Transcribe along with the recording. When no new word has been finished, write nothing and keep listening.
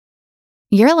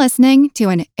You're listening to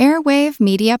an Airwave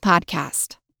Media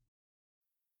Podcast.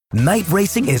 Night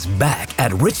racing is back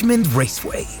at Richmond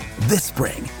Raceway. This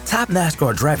spring, top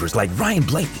NASCAR drivers like Ryan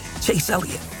Blaney, Chase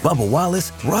Elliott, Bubba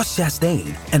Wallace, Ross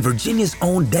Chastain, and Virginia's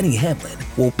own Denny Hamlin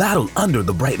will battle under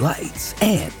the bright lights.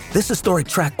 And this historic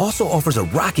track also offers a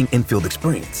rocking infield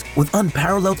experience with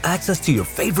unparalleled access to your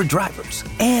favorite drivers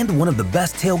and one of the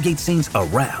best tailgate scenes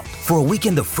around. For a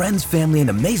weekend of friends, family, and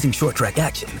amazing short track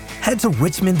action, head to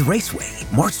Richmond Raceway,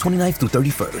 March 29th through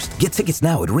 31st. Get tickets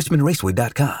now at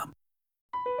richmondraceway.com.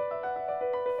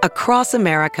 Across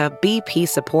America, BP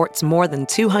supports more than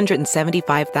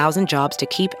 275,000 jobs to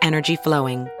keep energy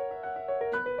flowing.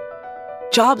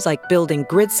 Jobs like building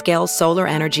grid-scale solar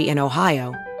energy in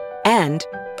Ohio and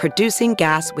producing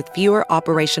gas with fewer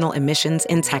operational emissions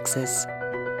in Texas.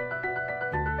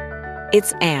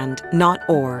 It's and, not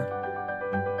or.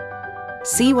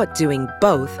 See what doing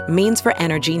both means for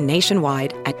energy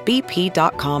nationwide at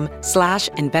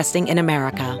bp.com/investing in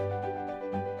America.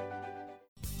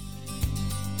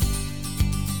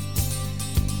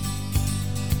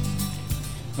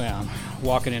 Well, I'm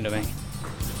walking into my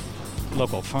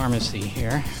local pharmacy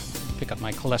here, pick up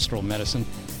my cholesterol medicine.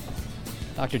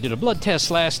 Doctor did a blood test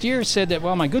last year, said that,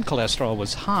 well, my good cholesterol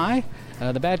was high.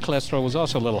 The bad cholesterol was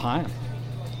also a little high. I'm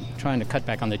trying to cut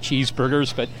back on the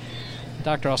cheeseburgers, but the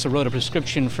doctor also wrote a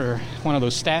prescription for one of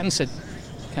those statins that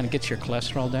kind of gets your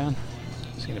cholesterol down.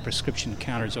 See, the prescription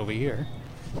counter's over here.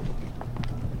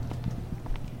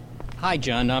 Hi,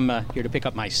 John. I'm here to pick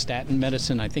up my statin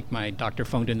medicine. I think my doctor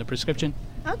phoned in the prescription.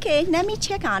 Okay, let me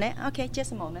check on it. Okay,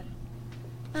 just a moment.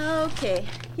 Okay,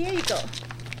 here you go.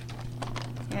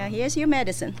 Yeah, here's your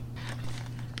medicine.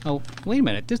 Oh, wait a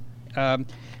minute. This, do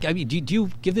you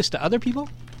give this to other people?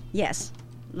 Yes,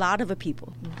 a lot of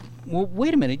people. Well,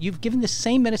 wait a minute. You've given the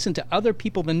same medicine to other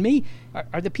people than me.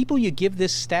 Are the people you give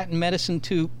this statin medicine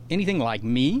to anything like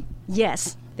me?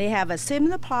 Yes, they have a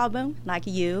similar problem like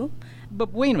you.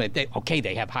 But wait a minute. They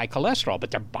have high cholesterol, but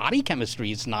their body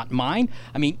chemistry is not mine.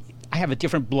 I mean, I have a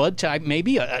different blood type,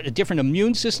 maybe, a different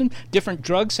immune system, different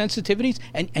drug sensitivities,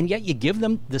 and yet you give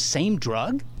them the same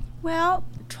drug? Well,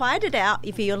 tried it out.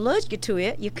 If you're allergic to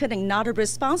it, you couldn't not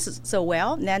respond so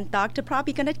well, then doctor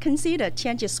probably going to consider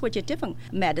switch a different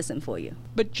medicine for you.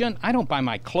 But, Jen, I don't buy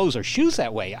my clothes or shoes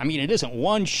that way. I mean, it isn't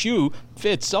one shoe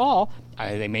fits all.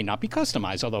 They may not be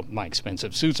customized, although my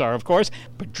expensive suits are, of course.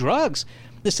 But drugs,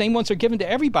 the same ones are given to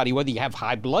everybody, whether you have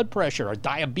high blood pressure or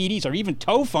diabetes or even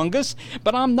toe fungus.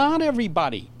 But I'm not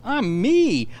everybody. I'm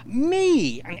me.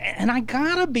 And I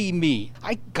gotta be me.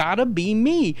 I gotta be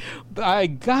me. I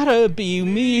gotta be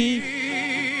me.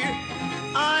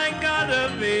 I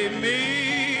gotta be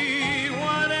me.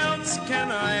 What else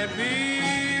can I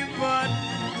be but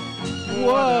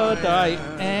what I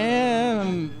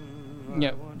am?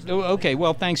 Yeah. Okay,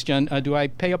 well, thanks, Jen. Do I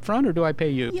pay up front or do I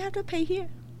pay you? You have to pay here.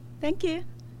 Thank you.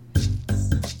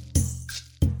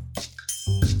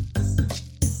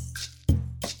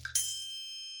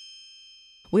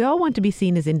 We all want to be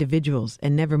seen as individuals,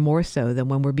 and never more so than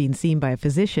when we're being seen by a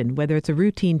physician, whether it's a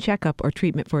routine checkup or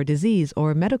treatment for a disease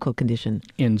or a medical condition.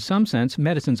 In some sense,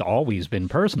 medicine's always been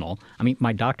personal. I mean,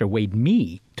 my doctor weighed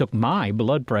me, took my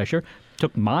blood pressure,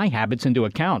 took my habits into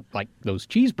account, like those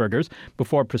cheeseburgers,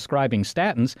 before prescribing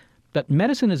statins. But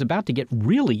medicine is about to get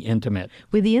really intimate.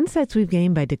 With the insights we've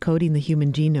gained by decoding the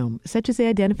human genome, such as the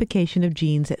identification of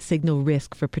genes that signal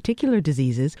risk for particular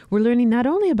diseases, we're learning not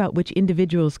only about which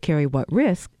individuals carry what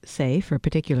risk, say, for a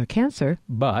particular cancer,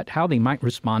 but how they might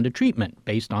respond to treatment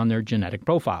based on their genetic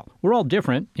profile. We're all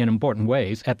different, in important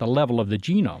ways, at the level of the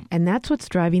genome. And that's what's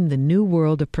driving the new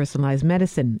world of personalized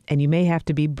medicine. And you may have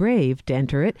to be brave to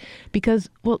enter it because,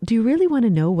 well, do you really want to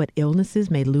know what illnesses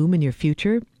may loom in your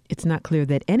future? It's not clear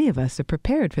that any of us are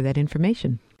prepared for that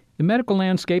information. The medical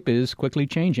landscape is quickly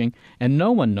changing, and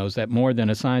no one knows that more than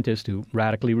a scientist who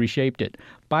radically reshaped it.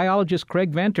 Biologist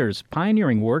Craig Venter's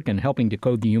pioneering work in helping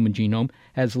decode the human genome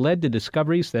has led to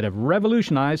discoveries that have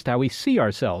revolutionized how we see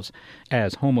ourselves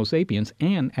as Homo sapiens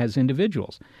and as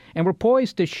individuals. And we're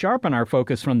poised to sharpen our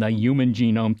focus from the human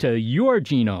genome to your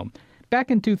genome. Back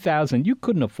in 2000, you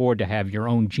couldn't afford to have your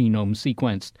own genome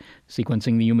sequenced.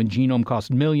 Sequencing the human genome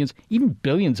cost millions, even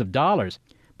billions of dollars.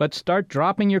 But start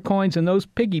dropping your coins in those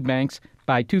piggy banks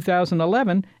by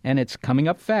 2011, and it's coming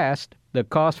up fast. The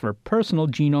cost for personal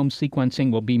genome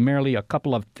sequencing will be merely a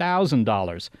couple of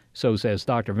 $1,000s, so says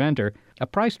Dr. Venter, a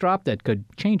price drop that could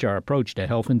change our approach to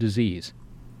health and disease.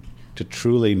 To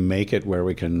truly make it where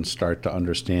we can start to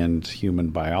understand human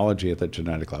biology at the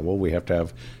genetic level, we have to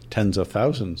have tens of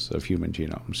thousands of human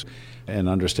genomes. And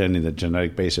understanding the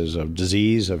genetic basis of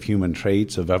disease, of human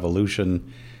traits, of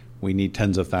evolution, we need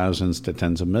tens of thousands to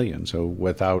tens of millions. So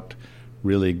without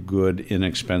really good,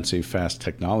 inexpensive, fast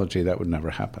technology, that would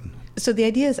never happen. So the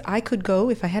idea is I could go,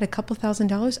 if I had a couple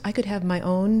 $1,000s, I could have my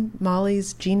own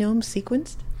Molly's genome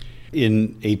sequenced?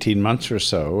 In 18 months or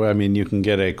so, I mean, you can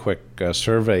get a quick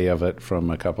survey of it from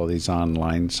a couple of these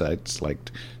online sites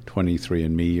like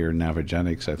 23andMe or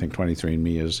Navigenics. I think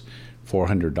 23andMe is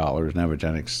 $400,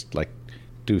 Navigenics like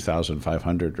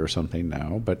 $2,500 or something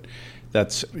now. But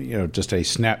that's just a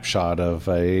snapshot of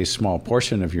a small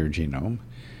portion of your genome.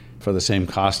 For the same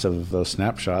cost of those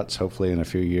snapshots, hopefully in a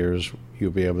few years,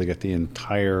 you'll be able to get the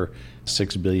entire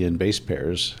 6 billion base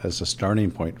pairs as a starting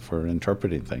point for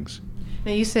interpreting things.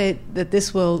 Now, you say that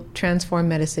this will transform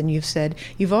medicine,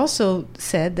 You've also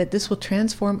said that this will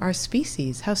transform our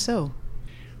species. How so?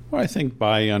 Well, I think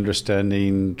by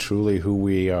understanding truly who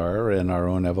we are in our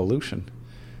own evolution,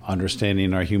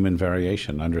 understanding our human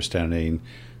variation, understanding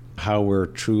how we're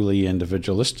truly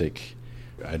individualistic.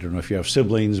 I don't know if you have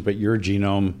siblings, but your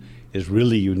genome is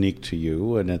really unique to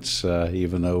you, and it's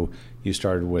even though you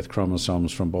started with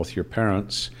chromosomes from both your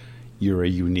parents, you're a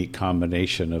unique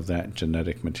combination of that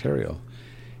genetic material.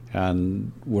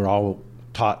 And we're all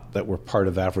taught that we're part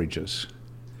of averages,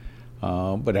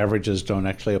 but averages don't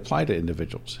actually apply to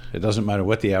individuals. It doesn't matter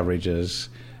what the average is.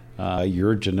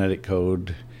 Your genetic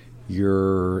code,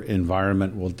 your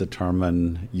environment will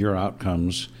determine your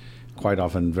outcomes, quite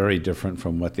often very different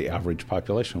from what the average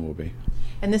population will be.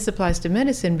 And this applies to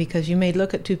medicine because you may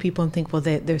look at two people and think, well,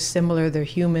 they're similar, they're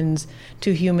humans,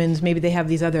 two humans, maybe they have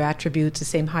these other attributes, the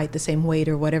same height, the same weight,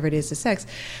 or whatever it is, the sex.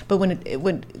 But when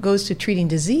it goes to treating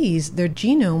disease, their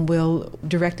genome will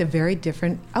direct a very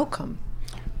different outcome.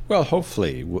 Well,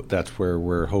 hopefully that's where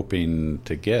we're hoping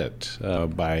to get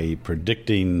by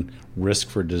predicting risk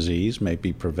for disease,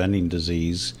 maybe preventing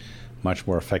disease much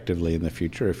more effectively in the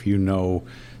future. If you know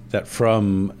that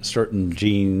from certain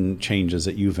gene changes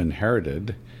that you've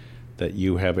inherited, that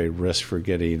you have a risk for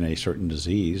getting a certain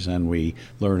disease, and we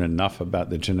learn enough about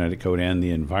the genetic code and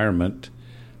the environment,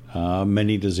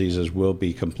 many diseases will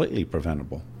be completely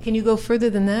preventable. Can you go further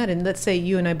than that? And let's say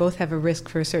you and I both have a risk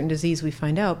for a certain disease we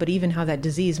find out, but even how that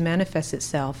disease manifests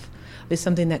itself is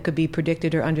something that could be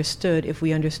predicted or understood if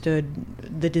we understood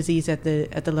the disease at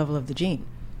the level of the gene.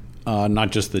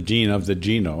 Not just the gene of the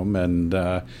genome,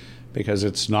 and because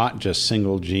it's not just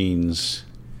single genes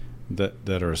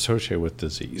that are associated with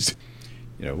disease.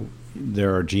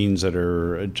 There are genes that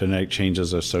are genetic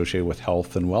changes associated with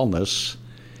health and wellness,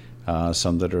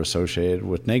 some that are associated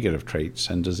with negative traits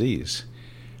and disease.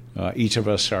 Each of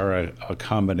us are a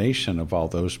combination of all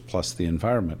those plus the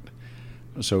environment.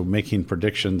 So making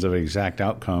predictions of exact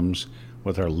outcomes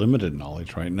with our limited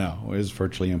knowledge right now is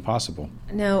virtually impossible.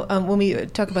 Now, when we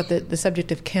talk about the subject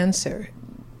of cancer,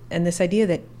 and this idea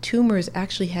that tumors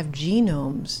actually have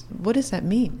genomes, what does that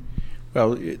mean?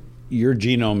 Well, your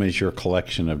genome is your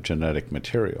collection of genetic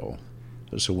material.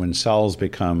 So when cells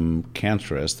become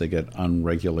cancerous, they get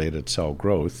unregulated cell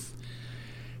growth.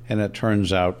 And it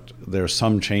turns out there are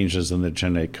some changes in the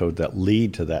genetic code that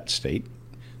lead to that state.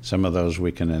 Some of those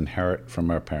we can inherit from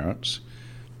our parents.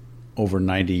 Over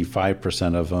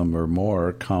 95% of them or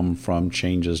more come from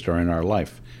changes during our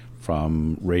life,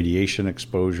 from radiation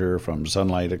exposure, from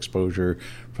sunlight exposure,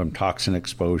 from toxin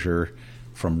exposure,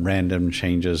 from random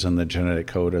changes in the genetic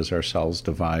code as our cells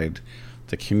divide.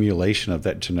 The accumulation of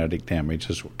that genetic damage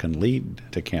is what can lead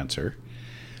to cancer.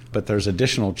 But there's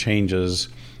additional changes.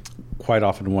 Quite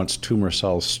often once tumor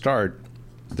cells start,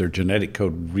 their genetic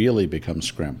code really becomes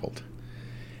scrambled.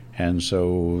 And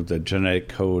so the genetic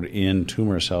code in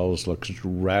tumor cells looks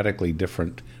radically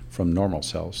different from normal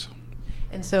cells.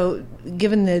 And so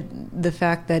given the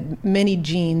fact that many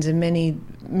genes and many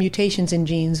mutations in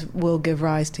genes will give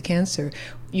rise to cancer,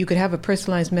 you could have a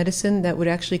personalized medicine that would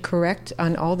actually correct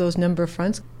on all those number of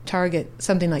fronts, target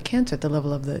something like cancer at the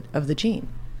level of the gene.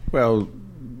 Well,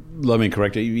 let me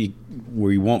correct it.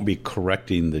 We won't be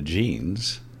correcting the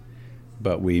genes,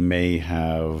 but we may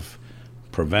have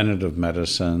preventative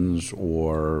medicines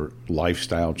or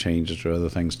lifestyle changes or other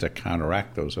things to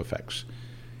counteract those effects.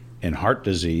 In heart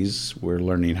disease, we're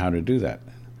learning how to do that.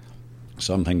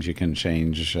 Some things you can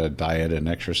change diet and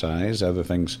exercise. Other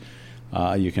things,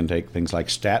 you can take things like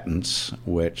statins,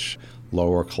 which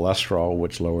lower cholesterol,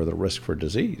 which lower the risk for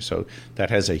disease. So that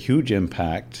has a huge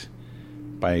impact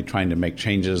by trying to make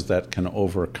changes that can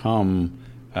overcome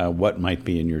what might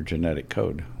be in your genetic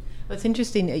code. Well, it's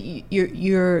interesting.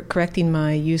 You're correcting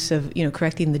my use of,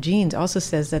 correcting the genes also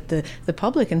says that the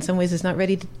public in some ways is not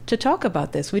ready to talk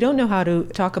about this. We don't know how to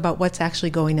talk about what's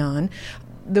actually going on.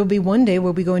 There'll be one day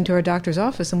where we go into our doctor's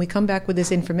office and we come back with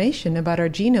this information about our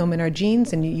genome and our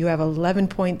genes, and you have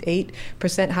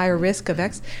 11.8% higher risk of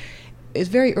X. it's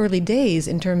very early days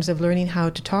in terms of learning how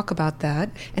to talk about that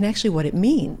and actually what it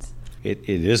means. It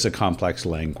is a complex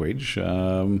language,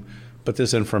 but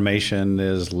this information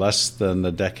is less than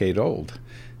a decade old.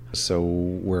 So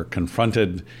we're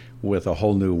confronted with a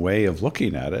whole new way of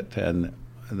looking at it, and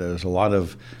there's a lot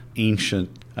of ancient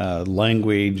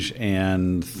language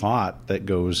and thought that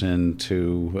goes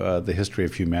into the history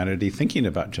of humanity thinking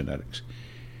about genetics.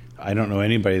 I don't know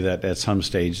anybody that at some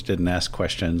stage didn't ask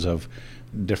questions of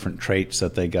different traits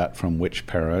that they got from which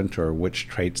parent or which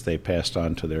traits they passed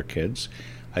on to their kids.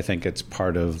 I think it's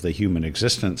part of the human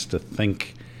existence to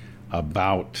think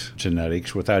about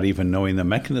genetics without even knowing the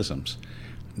mechanisms.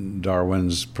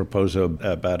 Darwin's proposal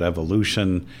about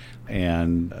evolution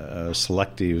and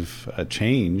selective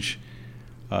change,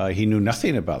 he knew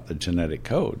nothing about the genetic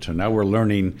code. So now we're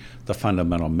learning the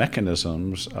fundamental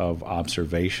mechanisms of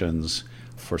observations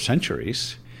for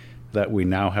centuries that we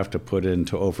now have to put in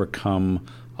to overcome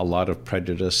a lot of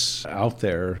prejudice out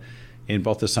there in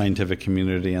both the scientific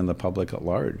community and the public at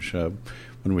large.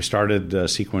 When we started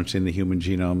sequencing the human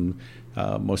genome,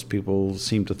 most people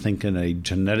seem to think in a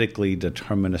genetically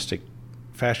deterministic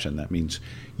fashion. That means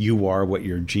you are what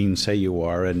your genes say you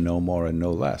are and no more and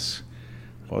no less.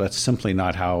 Well, that's simply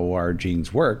not how our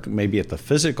genes work. Maybe at the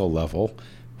physical level,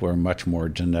 we're a much more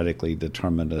genetically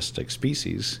deterministic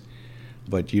species,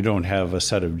 but you don't have a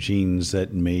set of genes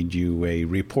that made you a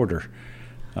reporter.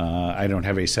 I don't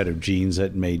have a set of genes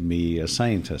that made me a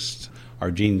scientist.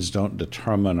 Our genes don't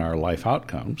determine our life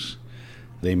outcomes.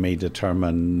 They may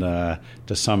determine,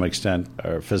 to some extent,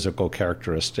 our physical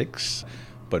characteristics,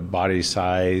 but body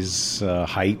size,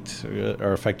 height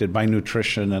are affected by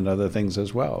nutrition and other things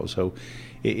as well. So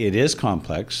it is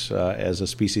complex. As a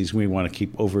species, we want to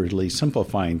keep overly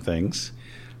simplifying things,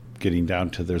 getting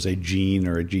down to there's a gene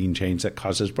or a gene change that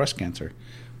causes breast cancer.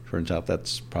 Turns out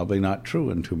that's probably not true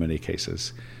in too many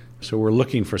cases. So we're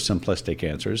looking for simplistic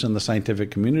answers, and the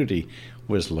scientific community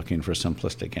was looking for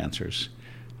simplistic answers.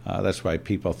 That's why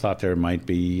people thought there might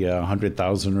be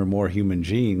 100,000 or more human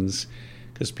genes,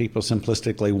 because people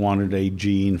simplistically wanted a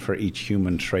gene for each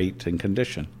human trait and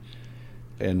condition.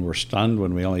 And we're stunned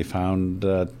when we only found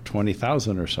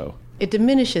 20,000 or so. It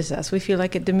diminishes us. We feel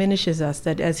like it diminishes us,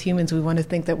 that as humans we want to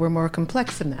think that we're more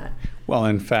complex than that. Well,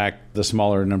 in fact, the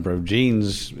smaller number of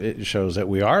genes, it shows that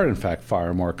we are, in fact,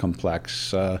 far more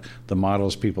complex. The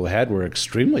models people had were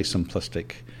extremely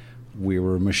simplistic. We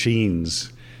were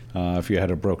machines. If you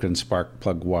had a broken spark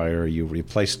plug wire, you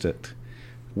replaced it.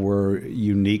 We're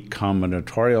unique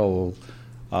combinatorial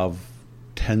of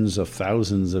tens of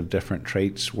thousands of different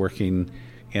traits working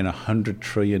in 100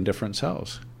 trillion different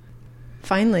cells.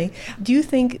 Finally, do you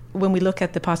think when we look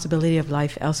at the possibility of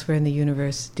life elsewhere in the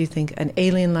universe, do you think an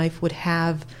alien life would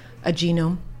have a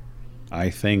genome? I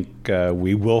think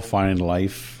we will find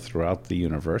life throughout the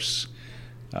universe.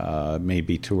 It may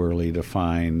be too early to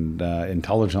find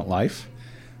intelligent life,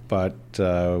 but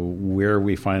where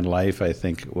we find life, I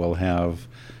think will have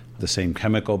the same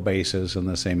chemical bases and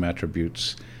the same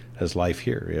attributes as life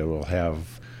here. It will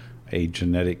have a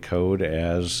genetic code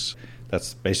as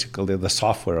that's basically the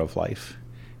software of life.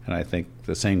 And I think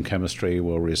the same chemistry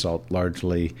will result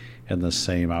largely in the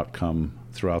same outcome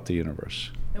throughout the universe.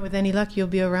 And with any luck, you'll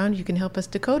be around. You can help us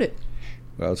decode it.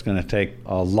 Well, it's going to take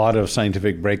a lot of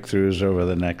scientific breakthroughs over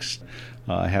the next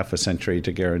half a century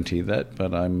to guarantee that,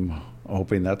 but I'm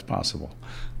hoping that's possible.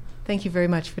 Thank you very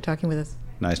much for talking with us.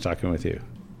 Nice talking with you.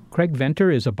 Craig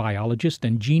Venter is a biologist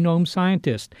and genome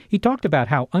scientist. He talked about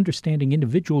how understanding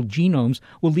individual genomes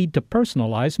will lead to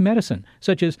personalized medicine,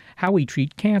 such as how we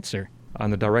treat cancer.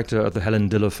 I'm the director of the Helen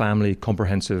Diller Family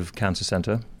Comprehensive Cancer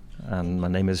Center, and my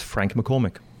name is Frank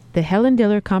McCormick. The Helen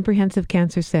Diller Comprehensive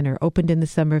Cancer Center opened in the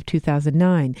summer of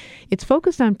 2009. It's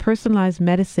focused on personalized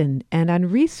medicine and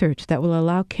on research that will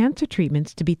allow cancer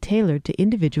treatments to be tailored to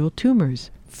individual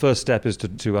tumors. First step is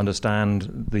to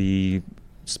understand the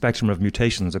spectrum of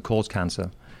mutations that cause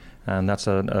cancer. And that's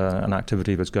an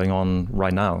activity that's going on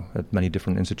right now at many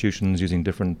different institutions using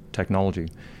different technology.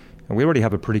 And we already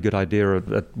have a pretty good idea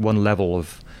at one level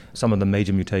of some of the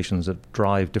major mutations that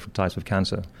drive different types of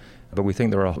cancer. But we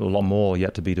think there are a lot more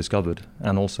yet to be discovered.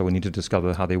 And also we need to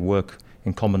discover how they work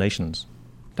in combinations.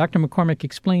 Dr. McCormick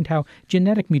explained how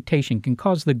genetic mutation can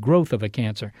cause the growth of a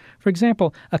cancer. For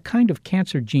example, a kind of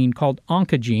cancer gene called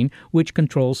oncogene, which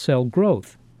controls cell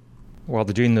growth. Well,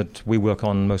 the gene that we work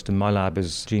on most in my lab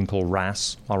is a gene called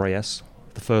RAS, R-A-S,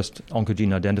 the first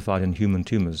oncogene identified in human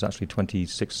tumors, actually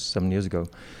 7 years ago.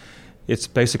 It's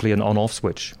basically an on-off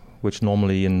switch, which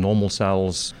normally in normal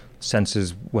cells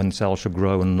senses when cells should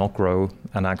grow and not grow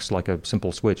and acts like a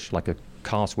simple switch, like a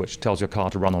car switch, tells your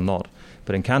car to run or not.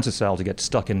 But in cancer cells, it gets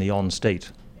stuck in the on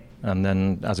state. And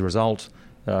then, as a result,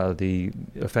 the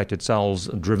affected cells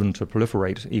are driven to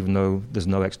proliferate, even though there's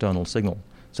no external signal.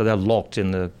 So they're locked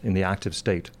in the active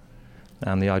state.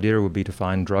 And the idea would be to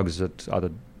find drugs that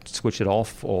either switch it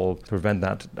off or prevent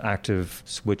that active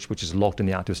switch, which is locked in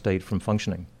the active state, from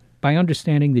functioning. By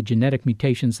understanding the genetic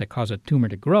mutations that cause a tumor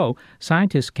to grow,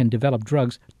 scientists can develop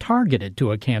drugs targeted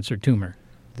to a cancer tumor.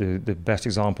 The best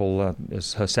example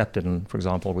is Herceptin, for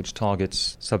example, which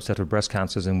targets a subset of breast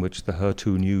cancers in which the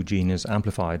HER2/neu gene is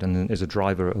amplified and is a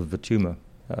driver of the tumor.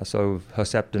 So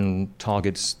Herceptin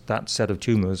targets that set of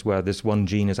tumors where this one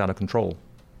gene is out of control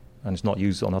and it's not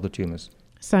used on other tumors.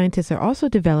 Scientists are also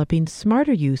developing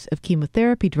smarter use of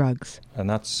chemotherapy drugs. And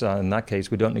that's in that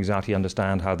case, we don't exactly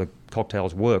understand how the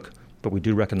cocktails work, but we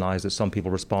do recognize that some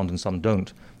people respond and some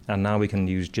don't. And now we can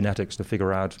use genetics to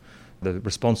figure out the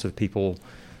responsive people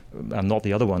and not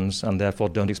the other ones, and therefore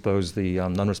don't expose the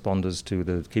non-responders to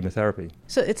the chemotherapy.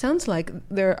 So it sounds like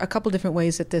there are a couple different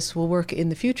ways that this will work in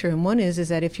the future. And one is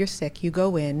that if you're sick, you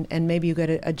go in and maybe you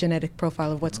get a genetic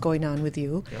profile of what's going on with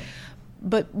you. Yep.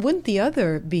 But wouldn't the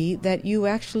other be that you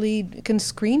actually can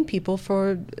screen people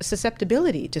for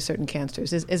susceptibility to certain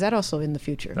cancers? Is that also in the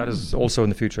future? That is also in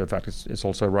the future. In fact, it's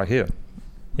also right here.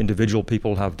 Individual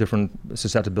people have different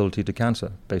susceptibility to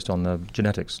cancer based on their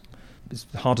genetics. It's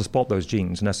hard to spot those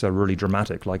genes unless they're really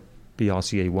dramatic, like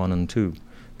BRCA1 and 2.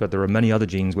 But there are many other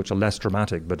genes which are less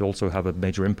dramatic but also have a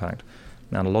major impact.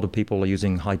 And a lot of people are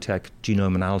using high-tech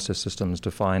genome analysis systems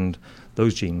to find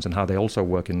those genes and how they also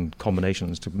work in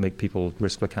combinations to make people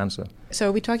risk for cancer. So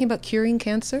are we talking about curing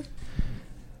cancer?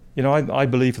 You know, I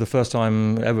believe for the first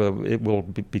time ever it will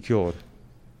be cured.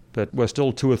 But we're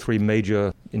still 2 or 3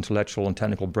 major intellectual and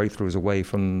technical breakthroughs away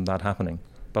from that happening.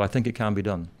 But I think it can be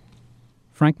done.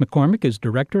 Frank McCormick is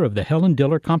director of the Helen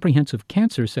Diller Comprehensive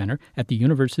Cancer Center at the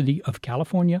University of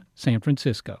California, San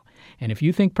Francisco. And if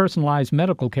you think personalized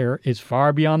medical care is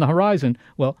far beyond the horizon,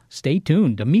 well, stay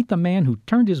tuned to meet the man who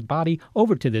turned his body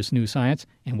over to this new science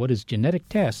and what his genetic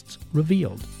tests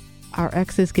revealed. Our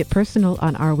X's Get Personal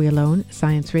on Are We Alone?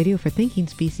 Science Radio for Thinking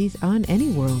Species on any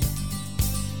world.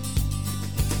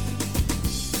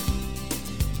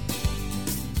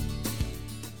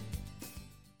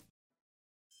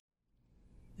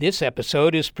 This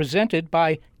episode is presented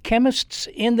by Chemists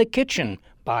in the Kitchen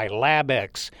by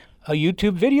LabX, a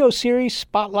YouTube video series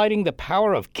spotlighting the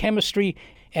power of chemistry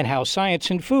and how science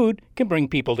and food can bring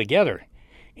people together.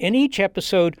 In each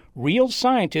episode, real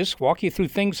scientists walk you through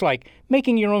things like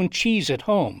making your own cheese at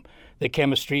home, the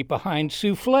chemistry behind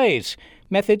soufflés,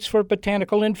 methods for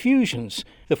botanical infusions,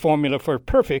 the formula for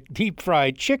perfect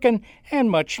deep-fried chicken,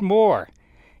 and much more.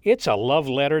 It's a love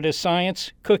letter to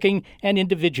science, cooking, and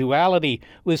individuality,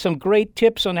 with some great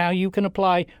tips on how you can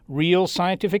apply real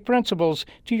scientific principles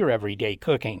to your everyday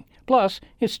cooking. Plus,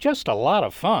 it's just a lot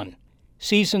of fun.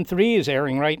 Season 3 is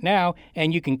airing right now,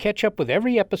 and you can catch up with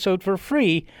every episode for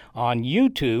free on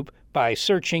YouTube by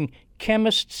searching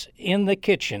Chemists in the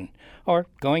Kitchen or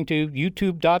going to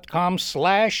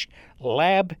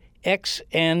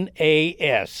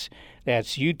youtube.com/labxnas.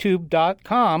 That's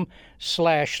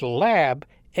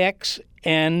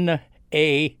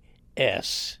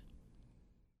youtube.com/labxnas.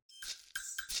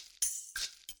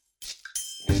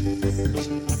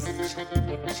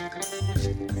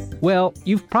 Well,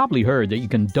 you've probably heard that you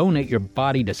can donate your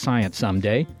body to science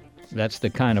someday. That's the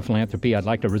kind of philanthropy I'd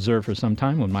like to reserve for some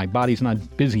time when my body's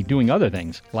not busy doing other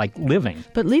things, like living.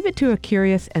 But leave it to a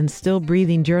curious and still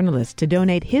breathing journalist to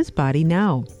donate his body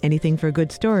now. Anything for a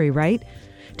good story, right?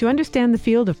 To understand the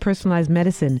field of personalized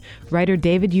medicine, writer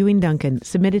David Ewing Duncan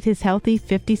submitted his healthy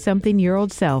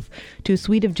 50-something-year-old self to a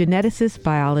suite of geneticists,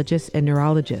 biologists, and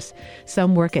neurologists.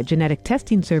 Some work at genetic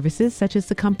testing services, such as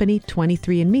the company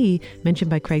 23andMe, mentioned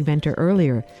by Craig Venter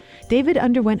earlier. David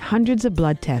underwent hundreds of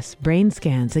blood tests, brain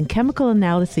scans, and chemical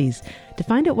analyses to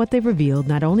find out what they revealed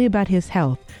not only about his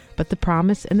health, but the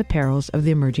promise and the perils of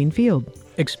the emerging field.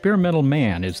 Experimental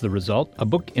Man is the result, a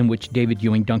book in which David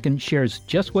Ewing Duncan shares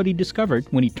just what he discovered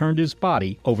when he turned his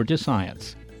body over to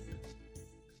science.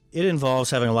 It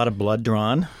involves having a lot of blood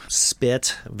drawn,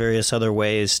 spit, various other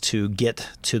ways to get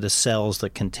to the cells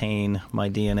that contain my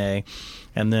DNA.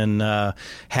 And then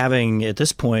having, at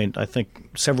this point, I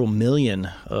think several million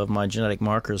of my genetic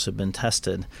markers have been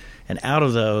tested. And out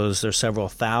of those, there's several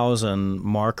thousand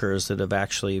markers that have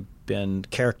actually been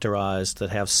characterized that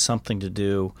have something to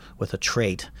do with a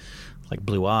trait, like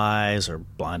blue eyes or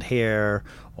blonde hair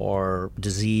or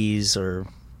disease or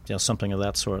something of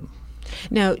that sort.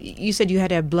 Now, you said you had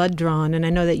to have blood drawn, and I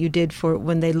know that you did for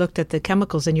when they looked at the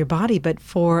chemicals in your body, but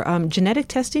for genetic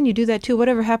testing, you do that too.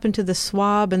 Whatever happened to the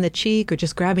swab in the cheek or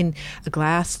just grabbing a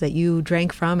glass that you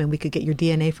drank from and we could get your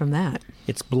DNA from that?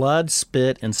 It's blood,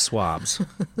 spit, and swabs.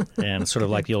 And it's sort of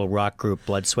like the old rock group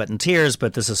Blood, Sweat, and Tears,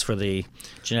 but this is for the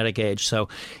genetic age. So,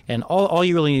 and all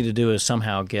you really need to do is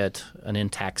somehow get an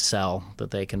intact cell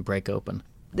that they can break open.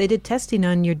 They did testing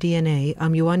on your DNA.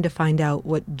 You wanted to find out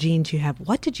what genes you have.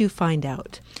 What did you find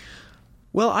out?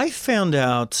 Well, I found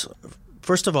out,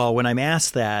 first of all, when I'm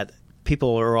asked that,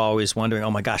 people are always wondering,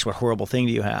 oh my gosh, what horrible thing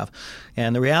do you have?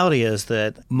 And the reality is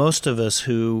that most of us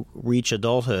who reach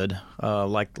adulthood,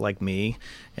 like me,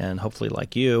 and hopefully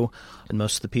like you, and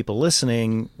most of the people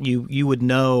listening, you would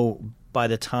know by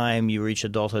the time you reach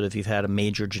adulthood if you've had a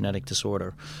major genetic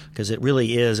disorder, because it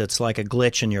really is, it's like a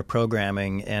glitch in your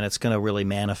programming, and it's going to really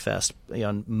manifest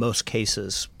in most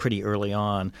cases pretty early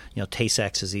on,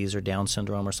 Tay-Sachs disease or Down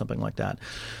syndrome or something like that.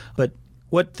 But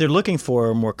what they're looking for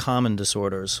are more common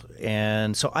disorders.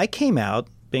 And so I came out,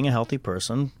 being a healthy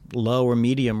person, low or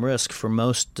medium risk for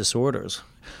most disorders.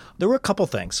 There were a couple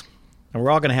things, and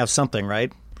we're all going to have something,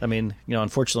 right? I mean,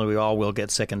 unfortunately, we all will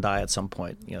get sick and die at some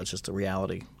point. It's just a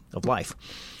reality of life.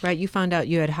 Right. You found out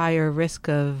you had higher risk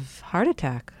of heart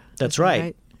attack. That's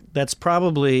right. That's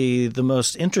probably the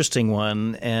most interesting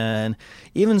one. And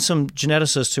even some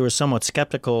geneticists who are somewhat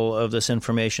skeptical of this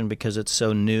information because it's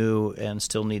so new and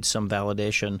still needs some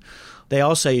validation, they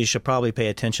all say you should probably pay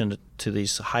attention to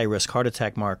these high-risk heart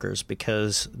attack markers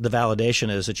because the validation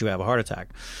is that you have a heart attack.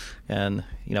 And,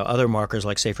 other markers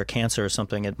like, say, for cancer or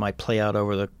something, it might play out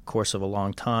over the course of a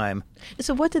long time.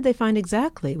 So what did they find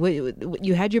exactly?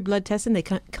 You had your blood test and they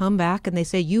come back and they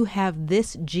say you have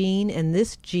this gene and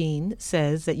this gene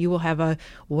says that you will have a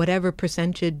whatever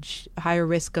percentage higher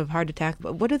risk of heart attack.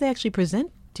 But what do they actually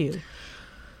present to you?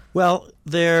 Well,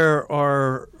 there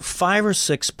are 5 or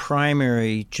 6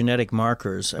 primary genetic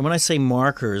markers. And when I say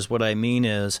markers, what I mean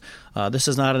is this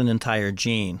is not an entire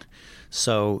gene.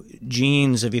 So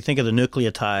genes, if you think of the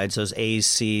nucleotides, those A's,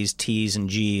 C's, T's, and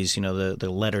G's, the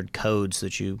lettered codes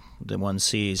that one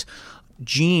sees,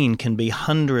 gene can be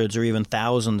hundreds or even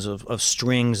thousands of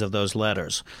strings of those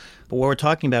letters. But what we're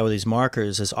talking about with these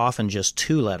markers is often just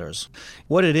 2 letters.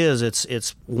 What it is,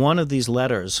 it's one of these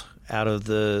letters out of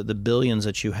the billions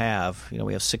that you have.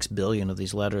 We have 6 billion of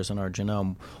these letters in our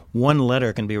genome. One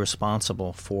letter can be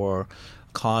responsible for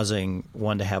causing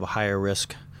one to have a higher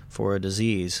risk for a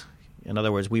disease. In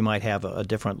other words, we might have a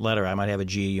different letter. I might have a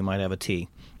G, you might have a T.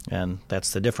 And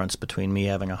that's the difference between me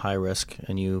having a high risk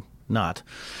and you not.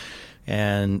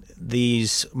 And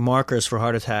these markers for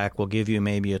heart attack will give you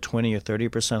maybe a 20 or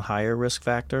 30% higher risk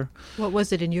factor. What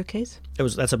was it in your case?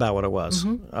 That's about what it was,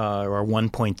 or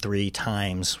 1.3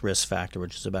 times risk factor,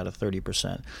 which is about a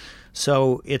 30%.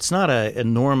 So it's not an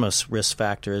enormous risk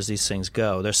factor as these things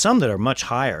go. There's some that are much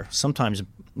higher, sometimes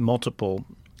multiple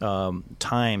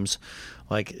times,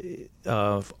 like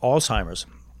Alzheimer's.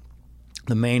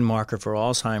 The main marker for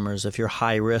Alzheimer's, if you're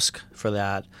high risk for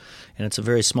that, and it's a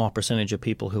very small percentage of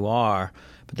people who are,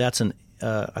 but that's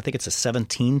I think it's a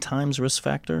 17 times risk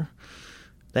factor.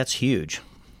 That's huge.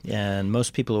 And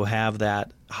most people who have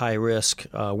that high risk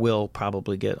will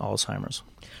probably get Alzheimer's.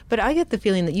 But I get the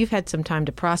feeling that you've had some time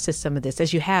to process some of this,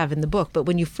 as you have in the book. But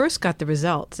when you first got the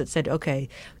results, it said, okay,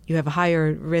 you have a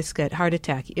higher risk at heart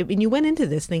attack. And you went into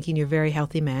this thinking you're a very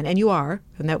healthy man, and you are,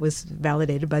 and that was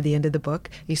validated by the end of the book.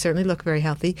 You certainly look very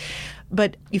healthy.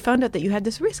 But you found out that you had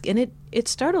this risk, and it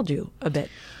startled you a bit.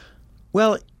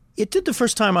 Well, it did the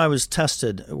first time I was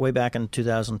tested way back in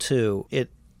 2002.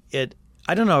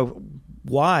 I don't know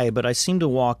why, but I seemed to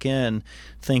walk in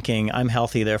thinking I'm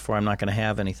healthy, therefore I'm not going to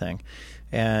have anything.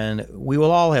 And we will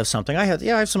all have something. I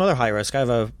have some other high risk. I have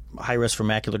a high risk for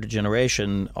macular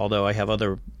degeneration, although I have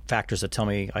other factors that tell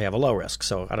me I have a low risk.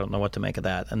 So I don't know what to make of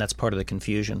that. And that's part of the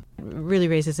confusion. It really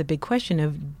raises a big question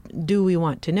of, do we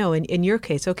want to know? In your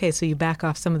case, okay, so you back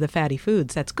off some of the fatty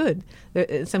foods. That's good.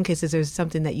 In some cases, there's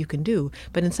something that you can do.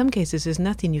 But in some cases, there's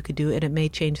nothing you could do, and it may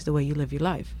change the way you live your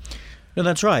life. No,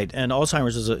 that's right. And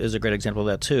Alzheimer's is a great example of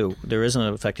that, too. There isn't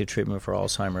an effective treatment for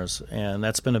Alzheimer's, and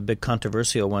that's been a big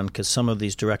controversial one because some of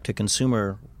these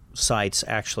direct-to-consumer sites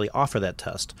actually offer that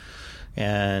test.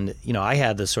 And, I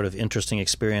had this sort of interesting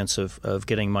experience of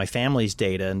getting my family's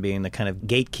data and being the kind of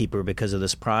gatekeeper because of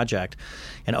this project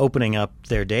and opening up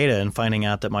their data and finding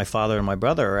out that my father and my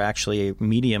brother are actually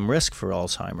medium risk for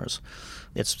Alzheimer's.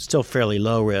 It's still fairly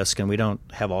low risk, and we don't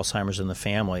have Alzheimer's in the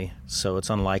family, so it's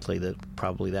unlikely that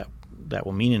probably that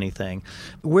will mean anything.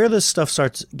 Where this stuff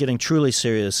starts getting truly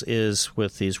serious is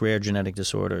with these rare genetic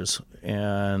disorders.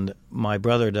 And my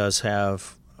brother does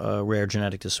have a rare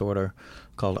genetic disorder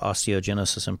called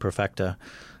osteogenesis imperfecta,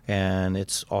 and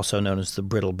it's also known as the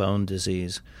brittle bone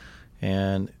disease.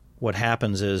 And what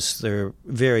happens is there are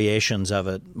variations of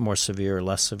it, more severe or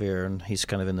less severe, and he's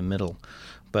kind of in the middle.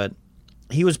 But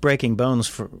he was breaking bones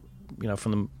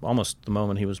from almost the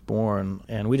moment he was born,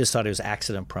 and we just thought he was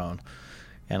accident prone.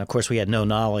 And of course, we had no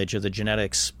knowledge of the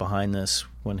genetics behind this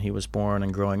when he was born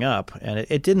and growing up. And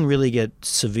it didn't really get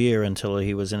severe until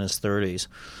he was in his 30s.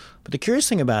 But the curious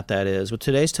thing about that is, with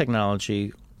today's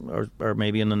technology, or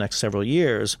maybe in the next several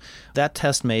years, that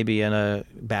test may be in a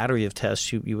battery of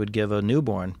tests you would give a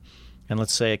newborn. And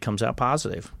let's say it comes out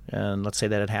positive. And let's say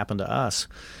that it happened to us.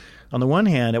 On the one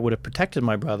hand, it would have protected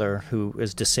my brother, who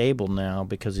is disabled now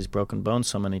because he's broken bones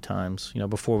so many times.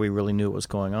 Before we really knew what was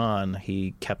going on,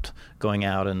 he kept going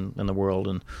out in the world,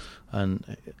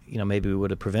 and maybe we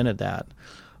would have prevented that.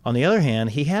 On the other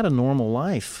hand, he had a normal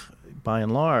life, by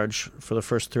and large, for the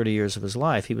first 30 years of his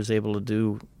life. He was able to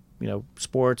do,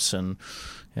 sports and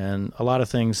a lot of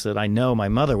things that I know my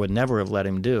mother would never have let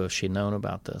him do if she'd known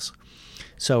about this.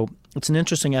 So it's an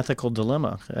interesting ethical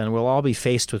dilemma, and we'll all be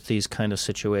faced with these kind of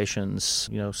situations,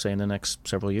 say in the next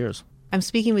several years. I'm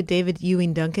speaking with David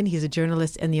Ewing Duncan. He's a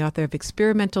journalist and the author of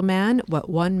Experimental Man, What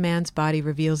One Man's Body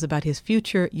Reveals About His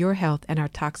Future, Your Health, and Our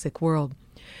Toxic World.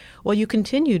 Well, you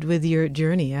continued with your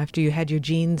journey after you had your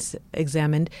genes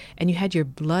examined and you had your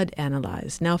blood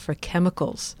analyzed. Now for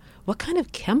chemicals. What kind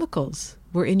of chemicals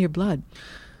were in your blood?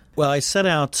 Well, I set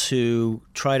out to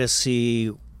try to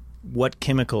see what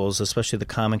chemicals, especially the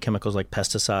common chemicals like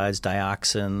pesticides,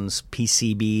 dioxins,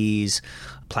 PCBs,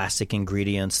 plastic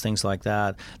ingredients, things like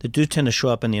that do tend to show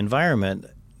up in the environment,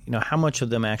 how much of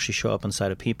them actually show up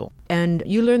inside of people. And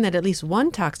you learned that at least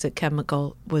one toxic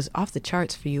chemical was off the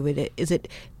charts for you. Is it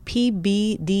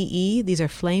PBDE? These are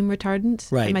flame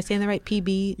retardants? Right. Am I saying that right?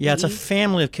 PBDE? Yeah, it's a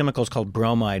family of chemicals called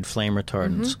bromide flame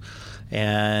retardants. Mm-hmm.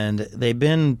 And they've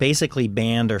been basically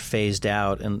banned or phased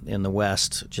out in the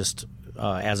West just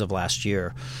as of last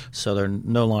year. So they're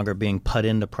no longer being put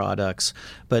into products.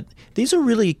 But these are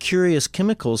really curious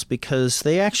chemicals because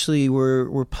they actually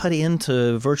were put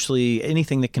into virtually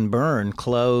anything that can burn,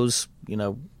 clothes,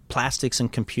 plastics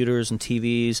and computers and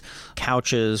TVs,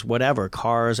 couches, whatever,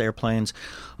 cars, airplanes,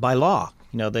 by law.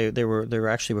 They were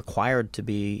actually required to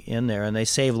be in there, and they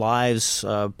save lives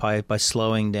by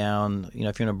slowing down.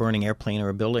 If you're in a burning airplane or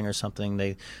a building or something,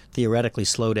 they theoretically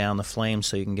slow down the flames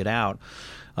so you can get out.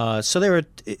 So there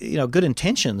were, good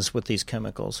intentions with these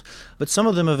chemicals, but some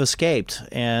of them have escaped,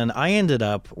 and I ended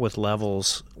up with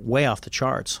levels way off the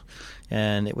charts,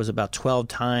 and it was about 12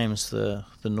 times the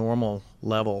normal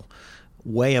level,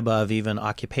 way above even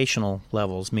occupational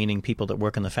levels, meaning people that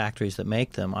work in the factories that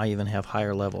make them. I even have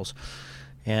higher levels.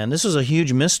 And this is a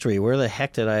huge mystery. Where the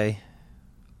heck did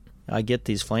I get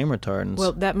these flame retardants?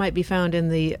 Well, that might be found in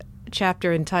the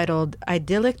chapter entitled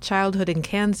Idyllic Childhood in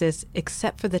Kansas,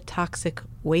 Except for the Toxic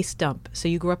Waste Dump. So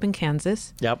you grew up in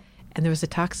Kansas. Yep. And there was a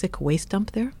toxic waste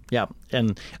dump there? Yeah,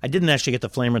 and I didn't actually get the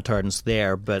flame retardants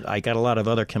there, but I got a lot of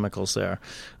other chemicals there.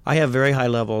 I have very high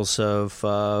levels of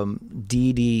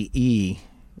DDE,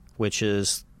 which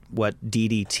is what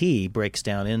DDT breaks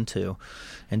down into.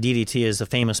 And DDT is the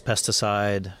famous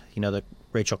pesticide, that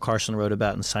Rachel Carson wrote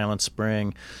about in Silent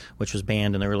Spring, which was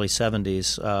banned in the early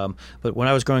 70s. But when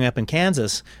I was growing up in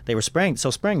Kansas, they were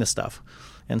still spraying this stuff.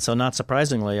 And so not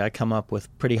surprisingly, I come up with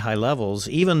pretty high levels,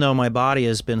 even though my body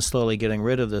has been slowly getting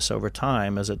rid of this over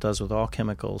time, as it does with all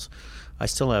chemicals. I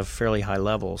still have fairly high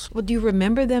levels. Well, do you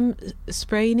remember them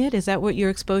spraying it? Is that what your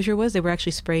exposure was? They were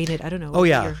actually spraying it, I don't know. Oh,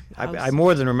 yeah. I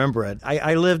more than remember it.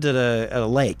 I lived at a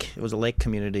lake. It was a lake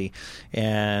community,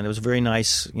 and it was a very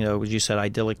nice, as you said,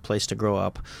 idyllic place to grow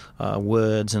up,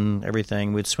 woods and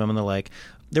everything. We'd swim in the lake.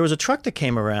 There was a truck that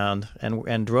came around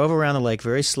and drove around the lake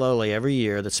very slowly every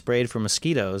year that sprayed for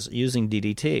mosquitoes using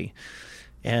DDT.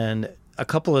 And a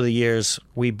couple of the years,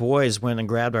 we boys went and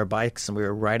grabbed our bikes and we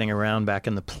were riding around back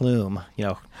in the plume,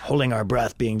 holding our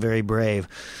breath, being very brave.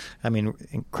 I mean,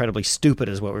 incredibly stupid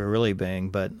is what we were really being,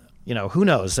 but who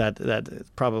knows? That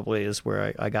probably is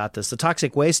where I got this. The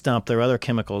toxic waste dump, there are other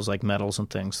chemicals like metals and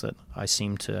things that I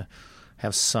seem to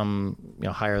have some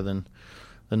higher than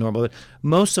the normal. But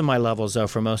most of my levels, though,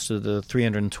 for most of the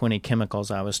 320 chemicals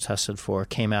I was tested for,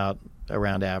 came out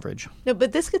around average. No,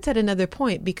 but this gets at another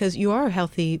point, because you are a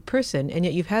healthy person, and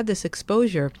yet you've had this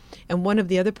exposure. And one of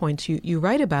the other points you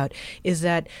write about is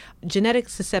that genetic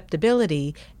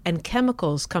susceptibility and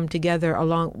chemicals come together,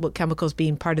 along with chemicals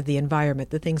being part of the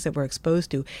environment, the things that we're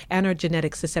exposed to, and our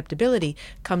genetic susceptibility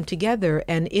come together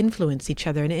and influence each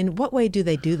other. And in what way do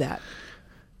they do that?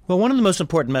 Well, one of the most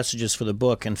important messages for the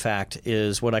book, in fact,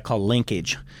 is what I call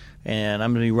linkage. And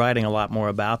I'm going to be writing a lot more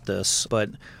about this.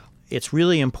 But it's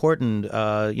really important,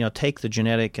 take the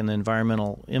genetic and the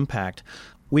environmental impact.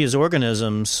 We as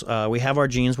organisms, we have our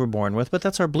genes we're born with, but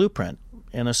that's our blueprint.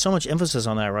 And there's so much emphasis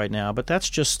on that right now, but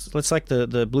it's like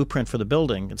the blueprint for the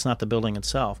building. It's not the building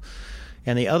itself.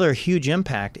 And the other huge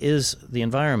impact is the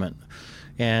environment.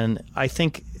 And I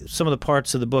think some of the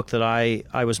parts of the book that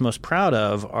I was most proud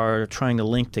of are trying to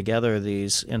link together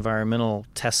these environmental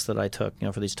tests that I took,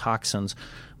 for these toxins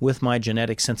with my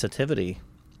genetic sensitivity,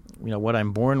 what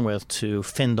I'm born with to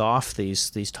fend off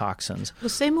these toxins. Well,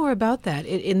 say more about that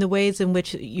in the ways in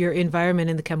which your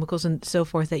environment and the chemicals and so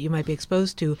forth that you might be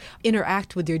exposed to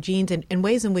interact with your genes and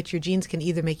ways in which your genes can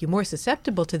either make you more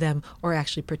susceptible to them or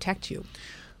actually protect you.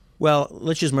 Well,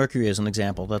 let's use mercury as an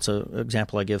example. That's an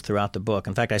example I give throughout the book.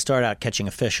 In fact, I start out catching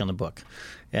a fish in the book.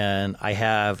 And I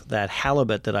have that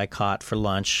halibut that I caught for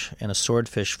lunch and a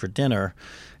swordfish for dinner.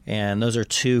 And those are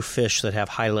two fish that have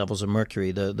high levels of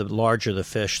mercury. The larger the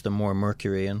fish, the more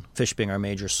mercury, and fish being our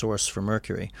major source for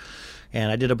mercury.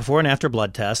 And I did a before and after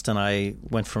blood test, and I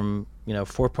went from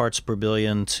 4 parts per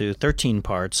billion to 13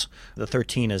 parts. The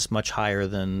 13 is much higher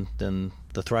than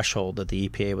the threshold that the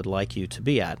EPA would like you to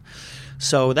be at.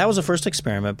 So that was the first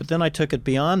experiment, but then I took it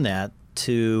beyond that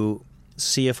to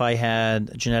see if I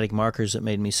had genetic markers that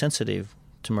made me sensitive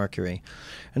to mercury.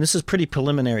 And this is pretty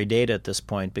preliminary data at this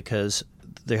point because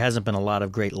there hasn't been a lot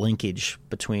of great linkage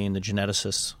between the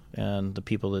geneticists and the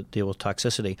people that deal with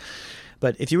toxicity.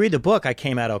 But if you read the book, I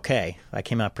came out okay. I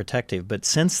came out protective. But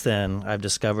since then, I've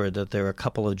discovered that there are a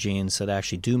couple of genes that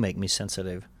actually do make me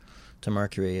sensitive to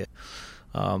mercury.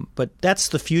 But that's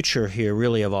the future here,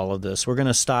 really, of all of this. We're going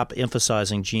to stop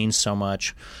emphasizing genes so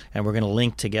much, and we're going to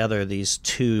link together these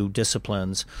two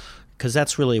disciplines because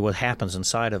that's really what happens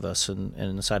inside of us and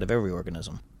inside of every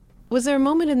organism. Was there a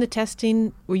moment in the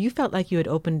testing where you felt like you had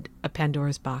opened a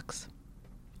Pandora's box?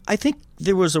 I think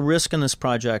there was a risk in this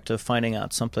project of finding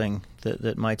out something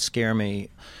that might scare me.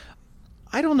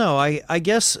 I don't know. I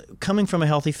guess coming from a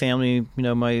healthy family,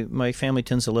 my family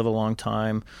tends to live a long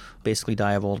time, basically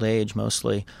die of old age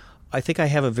mostly. I think I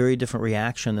have a very different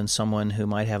reaction than someone who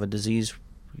might have a disease,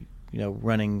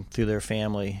 running through their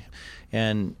family.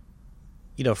 And,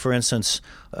 for instance,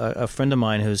 a friend of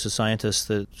mine who's a scientist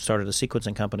that started a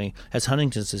sequencing company has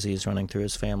Huntington's disease running through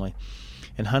his family.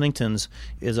 And Huntington's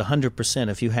is 100%.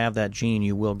 If you have that gene,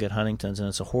 you will get Huntington's, and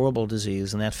it's a horrible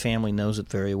disease, and that family knows it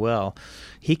very well.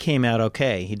 He came out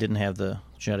okay. He didn't have the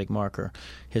genetic marker.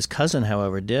 His cousin,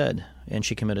 however, did, and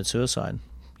she committed suicide,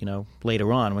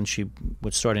 later on when she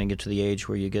was starting to get to the age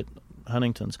where you get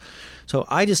Huntington's. So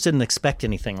I just didn't expect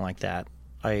anything like that,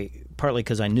 partly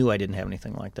because I knew I didn't have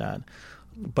anything like that.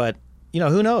 But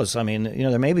who knows? I mean,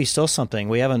 there may be still something.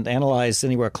 We haven't analyzed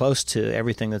anywhere close to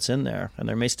everything that's in there, and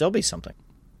there may still be something.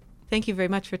 Thank you very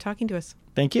much for talking to us.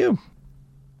 Thank you.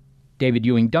 David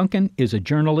Ewing Duncan is a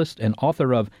journalist and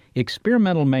author of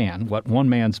Experimental Man, What One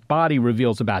Man's Body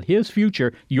Reveals About His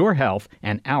Future, Your Health,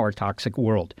 and Our Toxic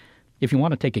World. If you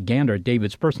want to take a gander at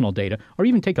David's personal data, or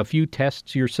even take a few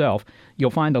tests yourself,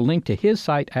 you'll find a link to his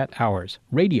site at ours,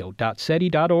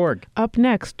 radio.seti.org. Up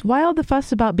next, why all the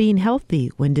fuss about being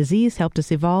healthy when disease helped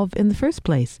us evolve in the first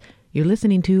place? You're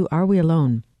listening to Are We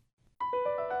Alone?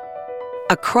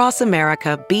 Across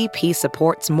America, BP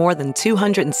supports more than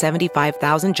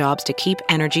 275,000 jobs to keep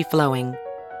energy flowing.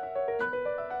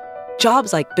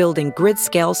 Jobs like building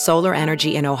grid-scale solar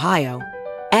energy in Ohio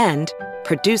and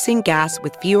producing gas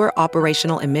with fewer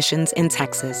operational emissions in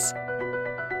Texas.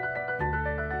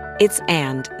 It's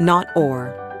and, not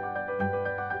or.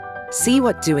 See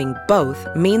what doing both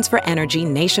means for energy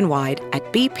nationwide at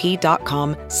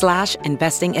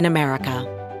bp.com/investing in America.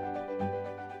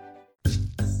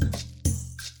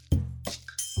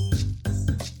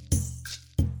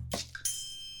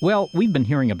 Well, we've been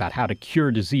hearing about how to cure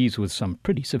disease with some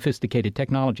pretty sophisticated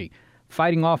technology.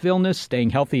 Fighting off illness, staying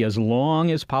healthy as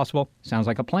long as possible. Sounds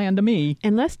like a plan to me.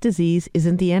 Unless disease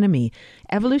isn't the enemy.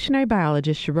 Evolutionary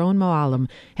biologist Sharon Moallem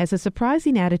has a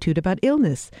surprising attitude about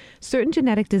illness. Certain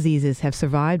genetic diseases have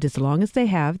survived as long as they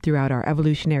have throughout our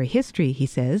evolutionary history, he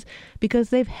says, because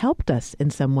they've helped us in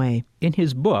some way. In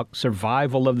his book,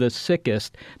 Survival of the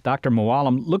Sickest, Dr.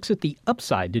 Moallem looks at the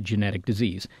upside to genetic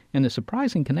disease and the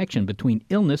surprising connection between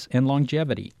illness and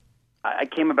longevity. I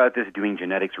came about this doing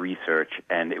genetics research,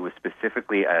 and it was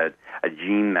specifically a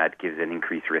gene that gives an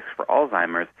increased risk for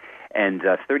Alzheimer's, and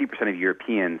 30% of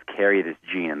Europeans carry this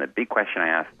gene. And the big question I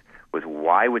asked was,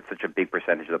 why would such a big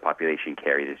percentage of the population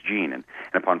carry this gene? And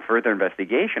upon further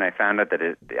investigation, I found out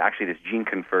that actually this gene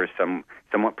confers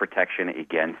somewhat protection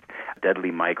against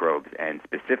deadly microbes, and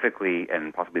specifically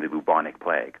and possibly the bubonic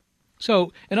plague.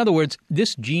 So, in other words,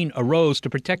 this gene arose to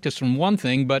protect us from one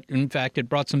thing, but in fact it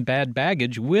brought some bad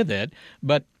baggage with it.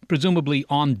 But presumably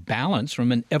on balance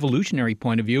from an evolutionary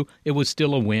point of view, it was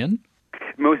still a win?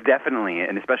 Most definitely,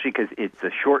 and especially because it's a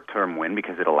short-term win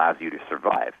because it allows you to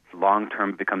survive.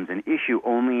 Long-term becomes an issue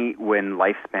only when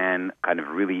lifespan kind of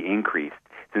really increased,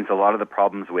 since a lot of the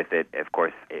problems with it, of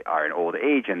course, are in old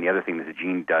age, and the other thing that the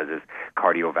gene does is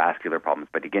cardiovascular problems.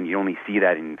 But again, you only see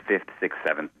that in 5th, 6th,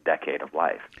 7th decade of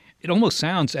life. It almost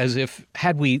sounds as if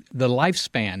had we the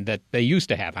lifespan that they used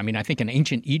to have. I mean, I think in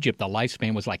ancient Egypt, the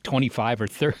lifespan was like 25 or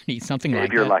 30, something like that.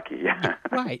 If you're lucky, yeah.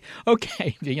 Right.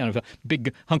 Okay. If a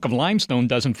big hunk of limestone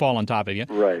doesn't fall on top of you.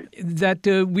 Right. That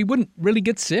we wouldn't really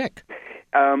get sick.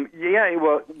 Yeah,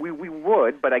 well, we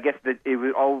would, but I guess that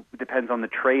all depends on the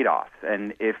trade-offs.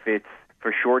 And if it's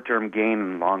for short-term gain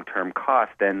and long-term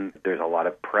cost, then there's a lot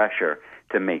of pressure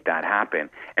to make that happen.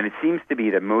 And it seems to be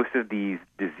that most of these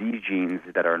disease genes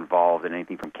that are involved in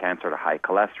anything from cancer to high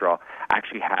cholesterol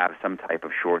actually have some type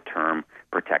of short-term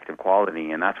protective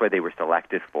quality, and that's why they were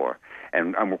selected for.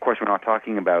 And of course, we're not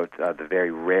talking about the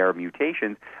very rare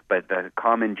mutations, but the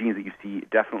common genes that you see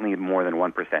definitely more than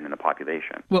 1% in the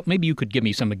population. Well, maybe you could give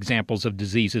me some examples of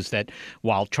diseases that,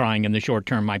 while trying in the short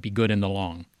term, might be good in the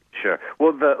long. Sure.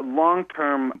 Well, the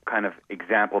long-term kind of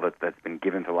example that's been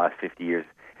given for the last 50 years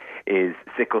is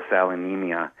sickle cell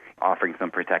anemia, offering some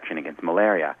protection against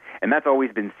malaria. And that's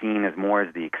always been seen as more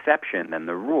as the exception than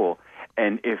the rule.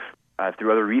 And if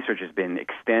through other research has been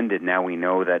extended, now we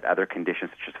know that other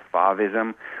conditions such as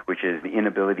favism, which is the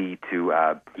inability to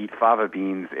eat fava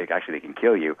beans, actually they can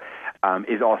kill you,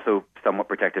 is also somewhat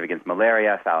protective against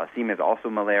malaria. Thalassemia is also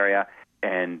malaria.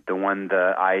 And the one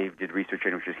that I did research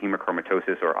in, which is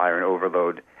hemochromatosis or iron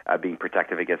overload, being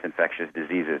protective against infectious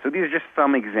diseases. So these are just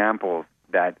some examples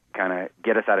that kind of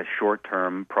get us out of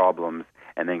short-term problems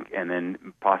and then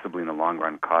possibly in the long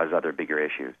run cause other bigger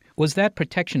issues. Was that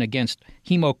protection against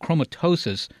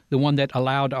hemochromatosis the one that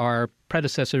allowed our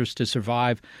predecessors to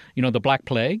survive, the Black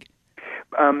Plague?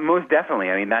 Most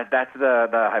definitely. I mean, that's the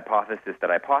hypothesis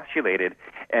that I postulated.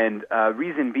 And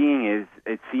reason being is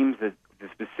it seems that the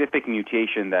specific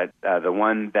mutation that the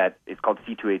one that is called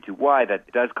C2A2Y that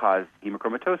does cause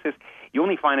hemochromatosis, you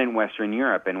only find it in Western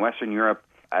Europe. And Western Europe,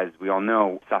 as we all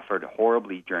know, suffered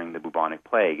horribly during the bubonic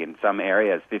plague. In some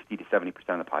areas, 50 to 70%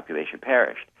 of the population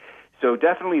perished. So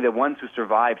definitely the ones who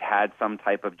survived had some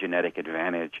type of genetic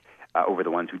advantage over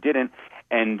the ones who didn't.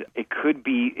 And it could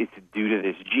be it's due to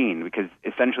this gene, because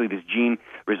essentially this gene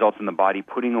results in the body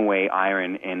putting away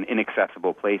iron in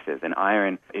inaccessible places. And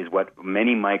iron is what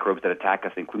many microbes that attack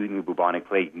us, including the bubonic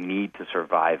plague, need to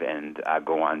survive and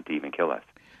go on to even kill us.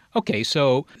 Okay,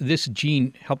 so this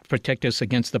gene helped protect us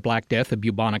against the Black Death, the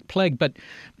bubonic plague, but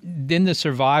then the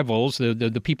survivals,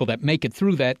 the people that make it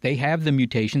through that, they have the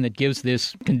mutation that gives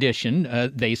this condition.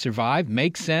 They survive,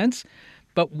 makes sense.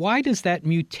 But why does that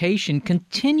mutation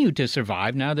continue to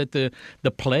survive now that the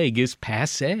plague is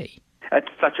passé? That's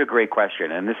such a great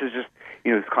question, and this is just,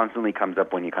 this constantly comes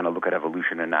up when you kind of look at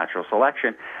evolution and natural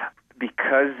selection.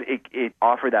 Because it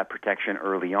offered that protection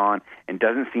early on and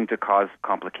doesn't seem to cause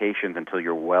complications until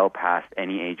you're well past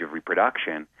any age of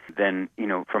reproduction, then,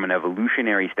 from an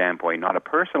evolutionary standpoint, not a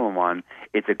personal one,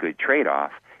 it's a good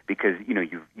trade-off because,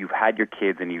 you've had your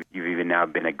kids and you've even now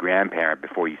been a grandparent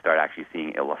before you start actually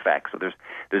seeing ill effects. So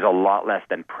there's a lot less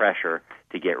than pressure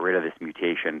to get rid of this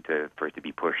mutation for it to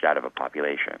be pushed out of a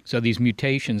population. So these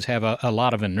mutations have a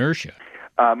lot of inertia.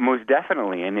 Most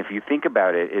definitely. And if you think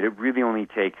about it, it really only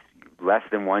takes less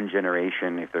than one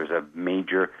generation if there's a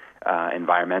major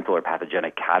environmental or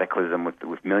pathogenic cataclysm with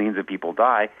millions of people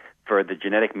die for the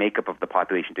genetic makeup of the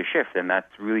population to shift. And that's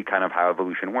really kind of how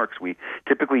evolution works. We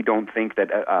typically don't think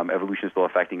that evolution is still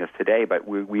affecting us today, but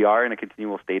we are in a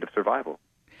continual state of survival.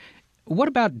 What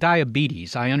about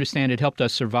diabetes? I understand it helped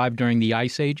us survive during the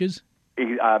ice ages.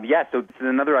 Yeah, so this is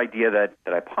another idea that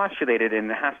I postulated,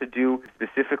 and it has to do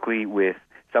specifically with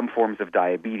some forms of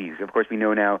diabetes. Of course, we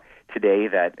know now today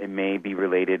that it may be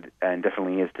related, and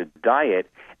definitely is, to diet.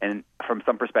 And from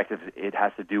some perspectives, it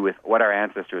has to do with what our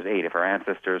ancestors ate. If our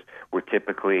ancestors were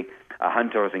typically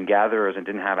hunters and gatherers and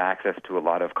didn't have access to a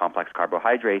lot of complex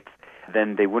carbohydrates,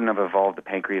 then they wouldn't have evolved the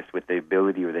pancreas with the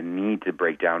ability or the need to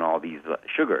break down all these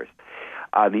sugars.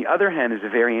 On the other hand, is a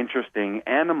very interesting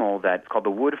animal that's called the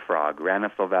wood frog,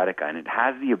 Rana sylvatica, and it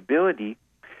has the ability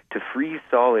to freeze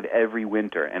solid every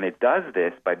winter, and it does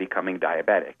this by becoming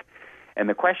diabetic. And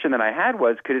the question that I had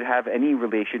was, could it have any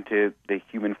relation to the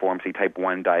human form, say type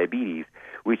 1 diabetes,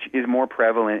 which is more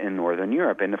prevalent in Northern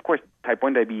Europe? And of course, type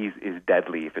 1 diabetes is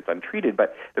deadly if it's untreated,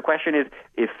 but the question is,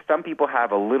 if some people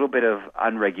have a little bit of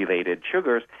unregulated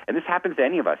sugars, and this happens to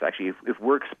any of us actually, if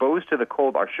we're exposed to the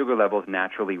cold, our sugar levels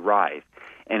naturally rise.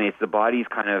 and it's the body's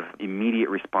kind of immediate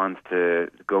response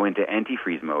to go into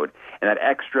antifreeze mode. And that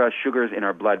extra sugars in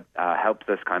our blood helps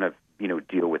us kind of,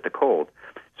 deal with the cold.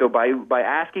 So by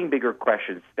asking bigger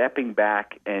questions, stepping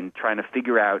back and trying to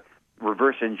figure out,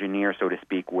 reverse engineer, so to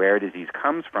speak, where disease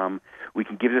comes from, we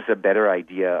can give us a better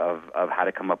idea of how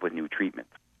to come up with new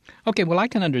treatments. Okay, well, I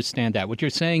can understand that. What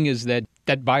you're saying is that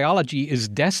biology is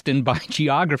destined by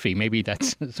geography. Maybe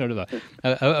that's sort of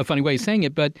a funny way of saying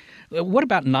it. But what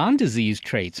about non-disease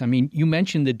traits? I mean, you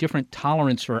mentioned the different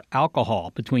tolerance for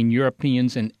alcohol between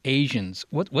Europeans and Asians.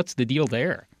 What's the deal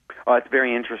there? Oh, it's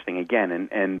very interesting, again,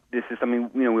 and this is something,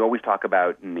 we always talk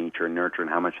about nature and nurture and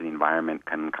how much the environment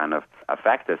can kind of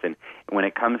affect us. And when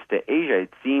it comes to Asia,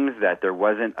 it seems that there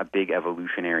wasn't a big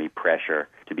evolutionary pressure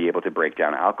to be able to break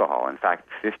down alcohol. In fact,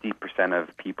 50%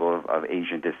 of people of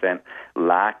Asian descent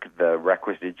lack the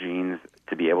requisite genes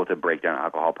to be able to break down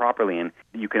alcohol properly. And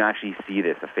you can actually see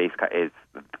this. The face is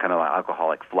kind of like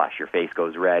alcoholic flush. Your face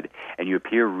goes red, and you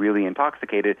appear really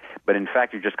intoxicated, but in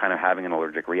fact, you're just kind of having an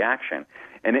allergic reaction.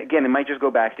 And again, it might just go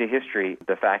back to history,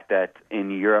 the fact that in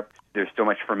Europe there's so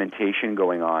much fermentation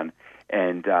going on,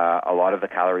 and a lot of the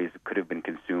calories could have been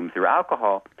consumed through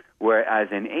alcohol, whereas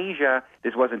in Asia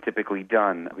this wasn't typically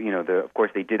done. Of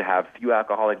course, they did have few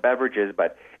alcoholic beverages,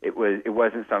 but it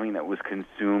wasn't something that was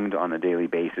consumed on a daily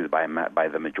basis by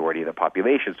the majority of the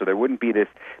population. So there wouldn't be this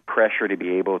pressure to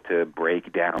be able to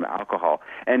break down alcohol.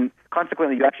 And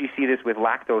consequently, you actually see this with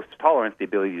lactose tolerance, the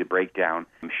ability to break down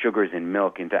sugars in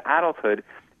milk into adulthood.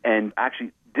 And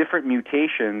actually, different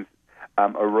mutations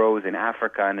arose in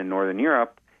Africa and in Northern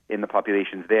Europe in the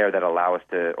populations there that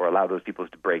allow those people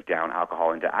to break down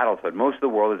alcohol into adulthood. Most of the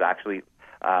world is actually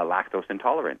lactose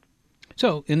intolerant.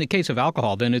 So in the case of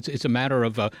alcohol, then it's a matter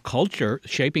of culture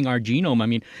shaping our genome. I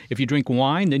mean, if you drink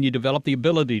wine, then you develop the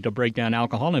ability to break down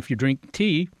alcohol. And if you drink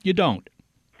tea, you don't.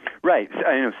 Right.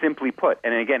 Simply put.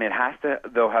 And again, it has to,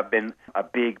 though, have been a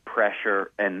big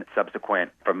pressure and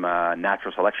subsequent from a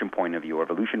natural selection point of view or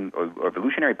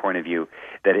evolutionary point of view,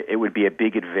 that it would be a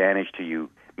big advantage to you.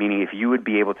 Meaning if you would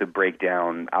be able to break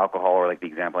down alcohol, or like the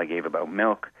example I gave about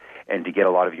milk, and to get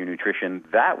a lot of your nutrition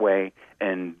that way,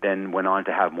 and then went on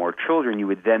to have more children, you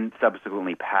would then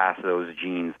subsequently pass those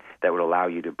genes that would allow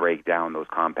you to break down those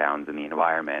compounds in the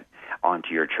environment onto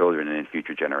your children and in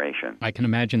future generations. I can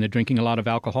imagine that drinking a lot of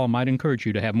alcohol might encourage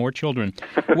you to have more children.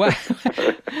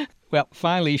 Well,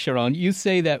 finally, Sharon, you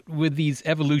say that with these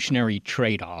evolutionary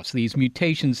trade-offs, these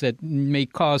mutations that may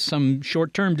cause some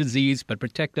short-term disease but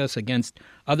protect us against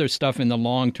other stuff in the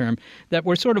long term, that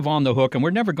we're sort of on the hook and we're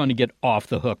never going to get off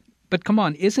the hook. But come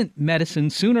on, isn't medicine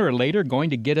sooner or later going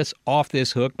to get us off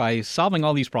this hook by solving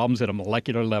all these problems at a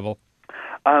molecular level?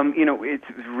 It's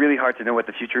really hard to know what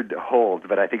the future holds,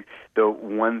 but I think the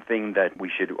one thing that we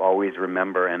should always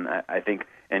remember, and I think,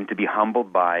 and to be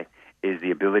humbled by, is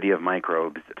the ability of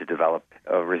microbes to develop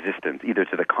resistance, either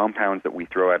to the compounds that we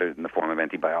throw out in the form of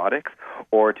antibiotics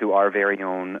or to our very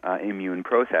own immune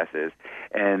processes.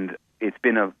 And it's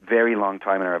been a very long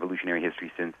time in our evolutionary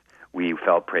history since we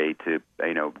fell prey to,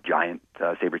 giant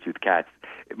saber-toothed cats.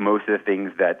 Most of the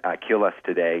things that kill us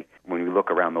today, when we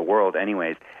look around the world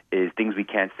anyways, is things we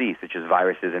can't see, such as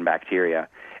viruses and bacteria,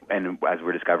 and as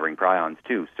we're discovering prions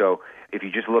too. So if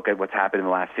you just look at what's happened in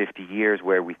the last 50 years,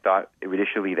 where we thought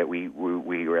initially that we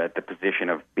were at the position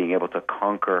of being able to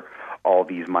conquer all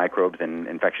these microbes and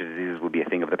infectious diseases would be a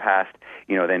thing of the past,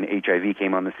 then HIV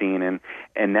came on the scene,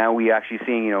 and now we actually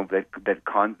seeing, the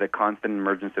constant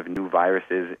emergence of new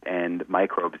viruses and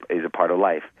microbes is a part of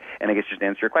life. And I guess just to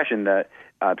answer your question, that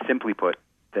simply put,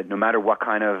 that no matter what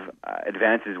kind of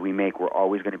advances we make, we're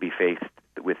always going to be faced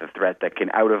with a threat that can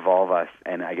out-evolve us.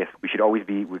 And I guess we should always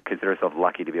consider ourselves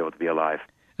lucky to be able to be alive.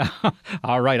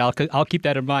 All right, I'll keep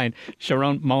that in mind.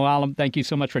 Sharon Moallem, thank you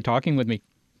so much for talking with me.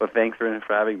 Well, thanks for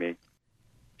having me.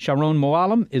 Sharon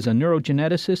Moallem is a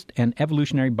neurogeneticist and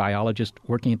evolutionary biologist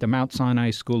working at the Mount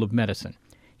Sinai School of Medicine.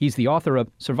 He's the author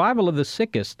of Survival of the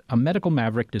Sickest, A Medical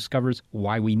Maverick Discovers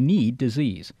Why We Need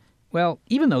Disease. Well,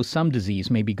 even though some disease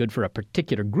may be good for a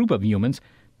particular group of humans,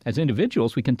 as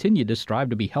individuals, we continue to strive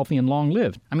to be healthy and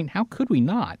long-lived. I mean, how could we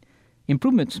not?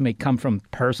 Improvements may come from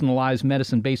personalized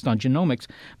medicine based on genomics,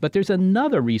 but there's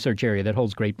another research area that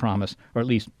holds great promise, or at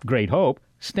least great hope: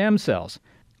 stem cells.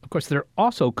 Of course, they're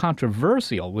also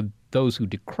controversial with those who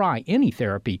decry any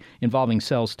therapy involving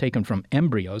cells taken from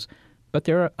embryos, but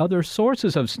there are other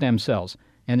sources of stem cells,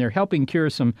 and they're helping cure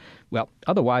some,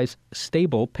 otherwise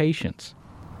stable patients.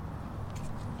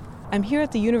 I'm here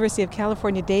at the University of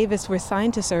California, Davis, where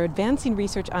scientists are advancing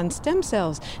research on stem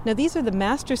cells. Now, these are the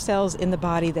master cells in the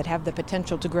body that have the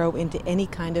potential to grow into any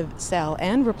kind of cell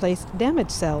and replace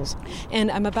damaged cells. And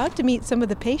I'm about to meet some of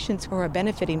the patients who are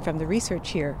benefiting from the research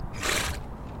here.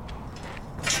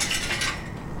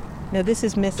 Now, this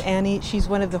is Miss Annie. She's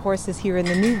one of the horses here in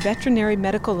the new Veterinary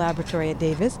Medical Laboratory at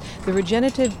Davis. The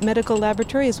Regenerative Medical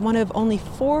Laboratory is one of only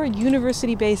 4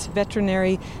 university-based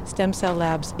veterinary stem cell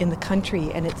labs in the country,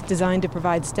 and it's designed to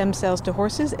provide stem cells to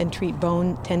horses and treat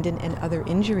bone, tendon, and other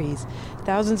injuries.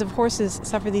 Thousands of horses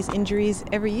suffer these injuries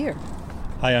every year.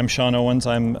 Hi, I'm Sean Owens.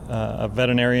 I'm a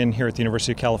veterinarian here at the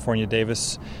University of California,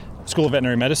 Davis School of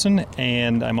Veterinary Medicine,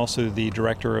 and I'm also the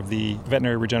director of the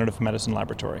Veterinary Regenerative Medicine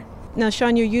Laboratory. Now,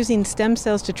 Sean, you're using stem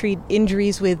cells to treat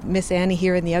injuries with Miss Annie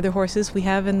here and the other horses we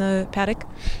have in the paddock?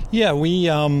 Yeah, we,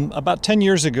 about 10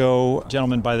 years ago, a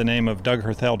gentleman by the name of Doug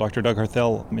Herthel, Dr. Doug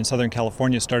Herthel in Southern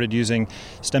California, started using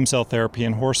stem cell therapy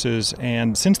in horses.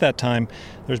 And since that time,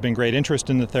 there's been great interest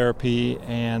in the therapy,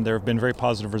 and there have been very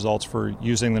positive results for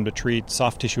using them to treat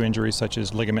soft tissue injuries such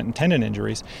as ligament and tendon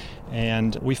injuries.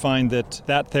 And we find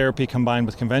that therapy combined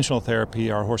with conventional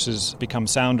therapy, our horses become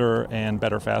sounder and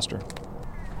better faster.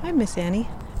 Hi, Miss Annie.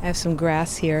 I have some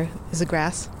grass here. Is it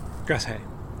grass? Grass hay.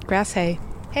 Grass hay.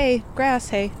 Hey, grass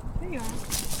hay. There you are.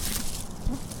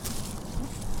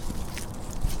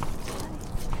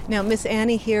 Now, Miss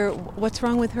Annie here, what's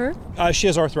wrong with her? She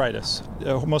has arthritis.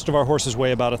 Most of our horses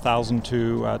weigh about 1,000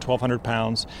 to 1,200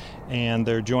 pounds, and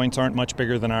their joints aren't much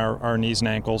bigger than our knees and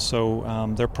ankles,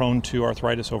 so they're prone to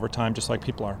arthritis over time, just like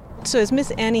people are. So has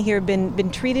Miss Annie here been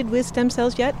treated with stem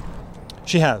cells yet?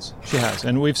 She has,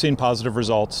 and we've seen positive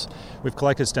results. We've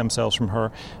collected stem cells from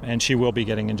her, and she will be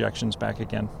getting injections back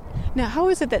again. Now, how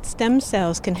is it that stem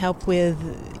cells can help with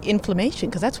inflammation?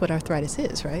 Because that's what arthritis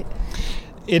is, right?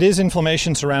 It is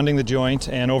inflammation surrounding the joint,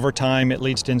 and over time it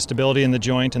leads to instability in the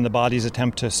joint and the body's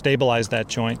attempt to stabilize that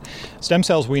joint. Stem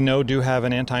cells, we know, do have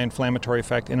an anti-inflammatory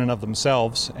effect in and of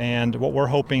themselves, and what we're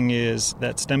hoping is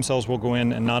that stem cells will go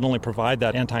in and not only provide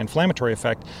that anti-inflammatory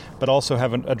effect, but also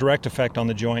have a direct effect on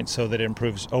the joint so that it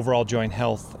improves overall joint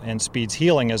health and speeds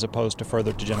healing as opposed to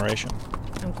further degeneration.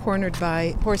 I'm cornered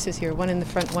by horses here, one in the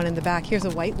front, one in the back. Here's a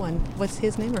white one. What's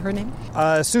his name or her name?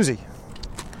 Susie.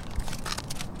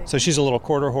 So she's a little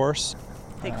quarter horse.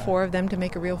 Take 4 of them to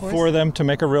make a real horse? 4 of them to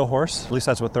make a real horse. At least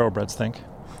that's what thoroughbreds think.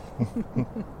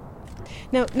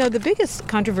 Now, the biggest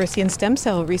controversy in stem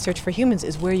cell research for humans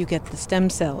is where you get the stem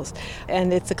cells.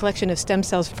 And it's a collection of stem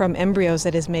cells from embryos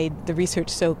that has made the research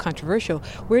so controversial.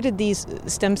 Where did these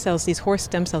stem cells, these horse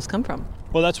stem cells, come from?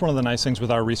 Well, that's one of the nice things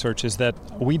with our research is that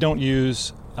we don't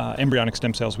use embryonic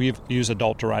stem cells. We use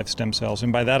adult-derived stem cells.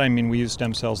 And by that I mean we use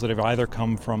stem cells that have either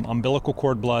come from umbilical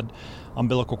cord blood,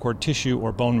 umbilical cord tissue,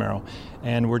 or bone marrow.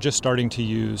 And we're just starting to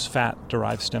use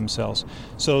fat-derived stem cells.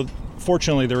 So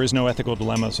fortunately, there is no ethical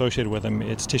dilemma associated with them.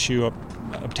 It's tissue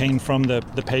obtained from the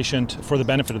patient for the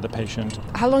benefit of the patient.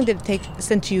 How long did it take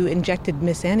since you injected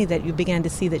Miss Annie that you began to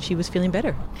see that she was feeling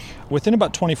better? Within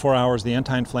about 24 hours, the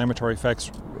anti-inflammatory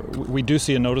effects, we do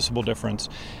see a noticeable difference.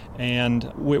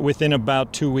 And within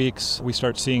about 2 weeks, we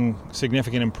start seeing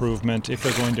significant improvement if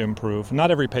they're going to improve.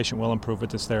 Not every patient will improve with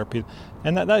this therapy.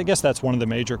 And I guess that's one of the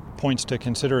major points to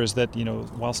consider is that,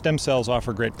 while stem cells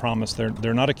offer great promise,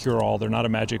 they're not a cure-all, they're not a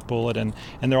magic bullet, and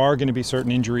there are going to be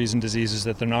certain injuries and diseases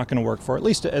that they're not going to work for, at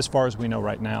least as far as we know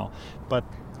right now. But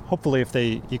hopefully if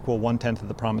they equal 1/10 of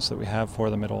the promise that we have for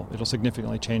them, it'll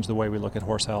significantly change the way we look at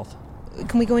horse health.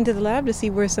 Can we go into the lab to see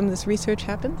where some of this research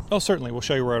happens? Oh, certainly. We'll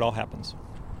show you where it all happens.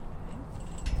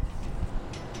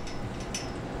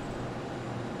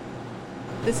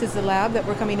 This is the lab that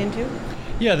we're coming into?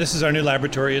 Yeah, this is our new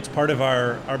laboratory. It's part of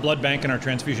our blood bank and our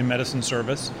transfusion medicine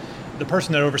service. The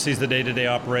person that oversees the day-to-day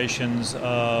operations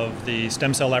of the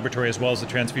stem cell laboratory as well as the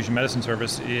transfusion medicine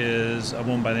service is a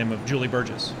woman by the name of Julie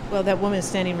Burgess. Well, that woman is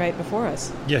standing right before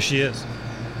us. Yes, she is.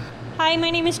 Hi,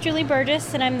 my name is Julie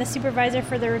Burgess, and I'm the supervisor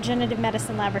for the Regenerative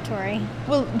Medicine Laboratory.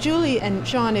 Well, Julie and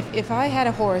Sean, if I had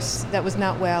a horse that was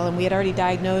not well and we had already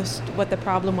diagnosed what the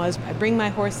problem was, I bring my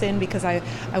horse in because I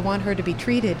want her to be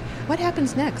treated. What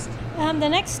happens next? The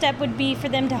next step would be for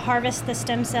them to harvest the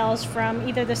stem cells from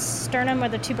either the sternum or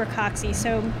the tubercocci,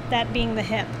 so that being the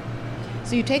hip.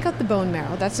 So you take out the bone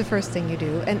marrow, that's the first thing you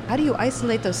do, and how do you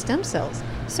isolate those stem cells?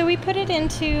 So we put it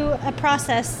into a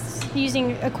process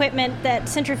using equipment that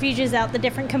centrifuges out the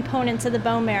different components of the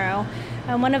bone marrow,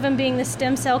 one of them being the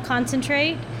stem cell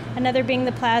concentrate, another being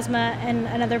the plasma, and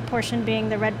another portion being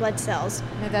the red blood cells.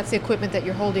 Now that's the equipment that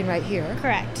you're holding right here.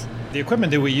 Correct. The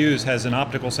equipment that we use has an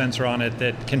optical sensor on it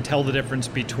that can tell the difference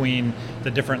between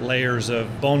the different layers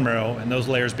of bone marrow, and those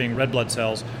layers being red blood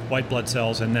cells, white blood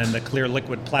cells, and then the clear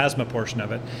liquid plasma portion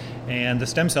of it. And the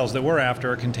stem cells that we're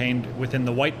after are contained within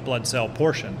the white blood cell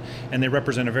portion, and they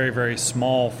represent a very, very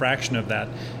small fraction of that.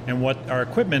 And what our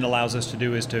equipment allows us to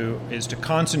do is to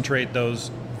concentrate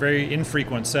those very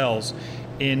infrequent cells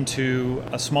into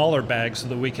a smaller bag so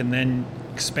that we can then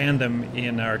expand them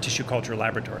in our tissue culture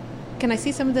laboratory. Can I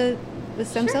see some of the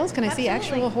stem cells? Can I see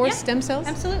actual horse stem cells?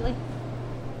 Absolutely.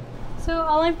 So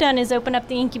all I've done is open up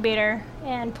the incubator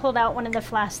and pulled out one of the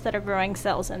flasks that are growing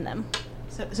cells in them.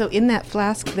 So in that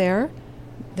flask there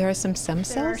are some stem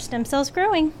cells? There are stem cells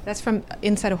growing. That's from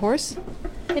inside a horse?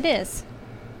 It is.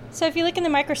 So if you look in the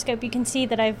microscope, you can see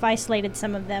that I've isolated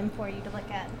some of them for you to look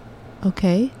at.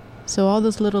 Okay. So all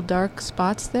those little dark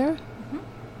spots there,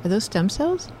 are those stem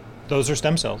cells? Those are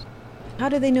stem cells. How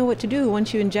do they know what to do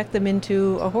once you inject them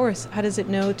into a horse? How does it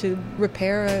know to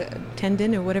repair a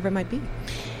tendon or whatever it might be?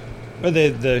 Well,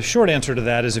 the short answer to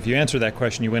that is if you answer that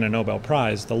question, you win a Nobel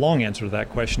Prize. The long answer to that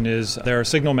question is there are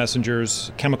signal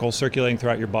messengers, chemicals circulating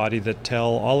throughout your body that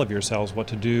tell all of your cells what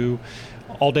to do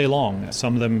all day long.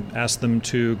 Some of them ask them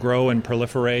to grow and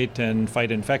proliferate and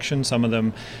fight infection. Some of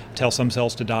them tell some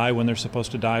cells to die when they're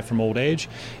supposed to die from old age.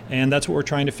 And that's what we're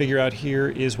trying to figure out here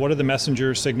is what are the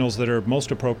messenger signals that are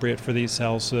most appropriate for these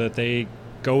cells so that they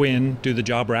go in, do the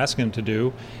job we're asking them to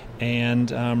do, and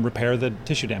repair the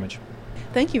tissue damage.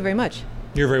 Thank you very much.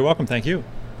 You're very welcome. Thank you.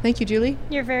 Thank you, Julie.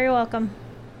 You're very welcome.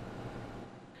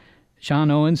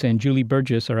 Sean Owens and Julie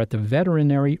Burgess are at the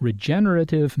Veterinary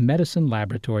Regenerative Medicine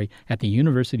Laboratory at the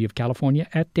University of California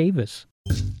at Davis.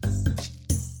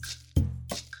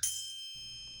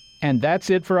 And that's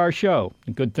it for our show.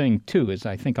 A good thing, too, is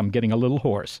I think I'm getting a little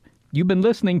hoarse. You've been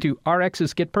listening to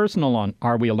RX's Get Personal on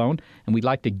Are We Alone? And we'd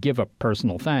like to give a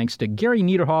personal thanks to Gary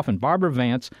Niederhoff and Barbara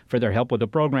Vance for their help with the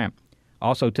program.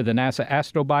 Also to the NASA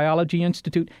Astrobiology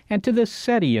Institute and to the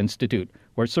SETI Institute,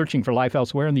 where searching for life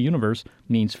elsewhere in the universe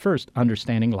means first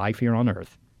understanding life here on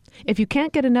Earth. If you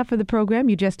can't get enough of the program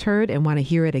you just heard and want to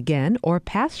hear it again or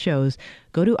past shows,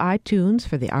 go to iTunes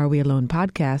for the Are We Alone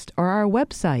podcast or our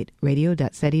website,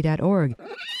 radio.seti.org.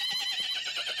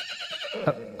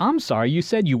 I'm sorry, you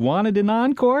said you wanted an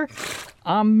encore?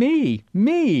 Me.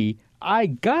 I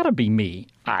gotta be me.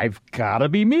 I've gotta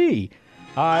be me.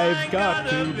 I've got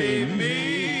to be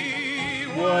me.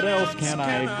 What else can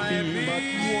I be but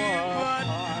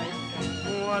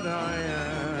what I am?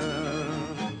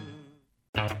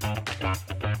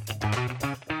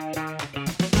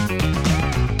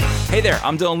 Hey there,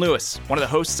 I'm Dylan Lewis, one of the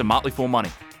hosts of Motley Fool Money.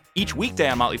 Each weekday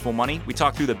on Motley Fool Money, we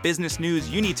talk through the business news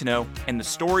you need to know and the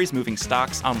stories moving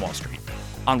stocks on Wall Street.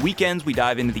 On weekends, we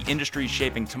dive into the industries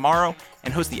shaping tomorrow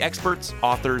and host the experts,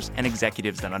 authors, and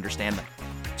executives that understand them.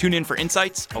 Tune in for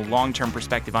insights, a long-term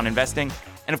perspective on investing,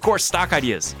 and of course, stock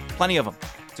ideas. Plenty of them.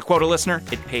 To quote a listener,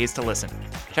 it pays to listen.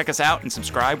 Check us out and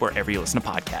subscribe wherever you listen to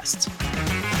podcasts.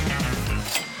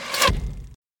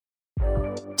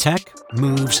 Tech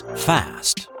moves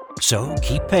fast, so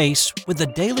keep pace with the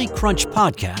Daily Crunch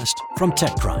podcast from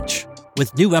TechCrunch.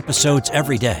 With new episodes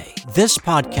every day, this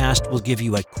podcast will give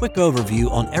you a quick overview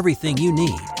on everything you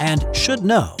need and should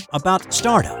know about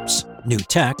startups, new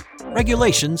tech,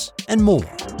 regulations, and more.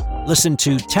 Listen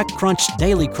to TechCrunch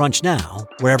Daily Crunch now,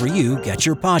 wherever you get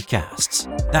your podcasts.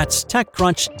 That's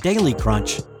TechCrunch Daily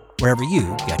Crunch, wherever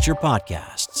you get your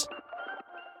podcasts.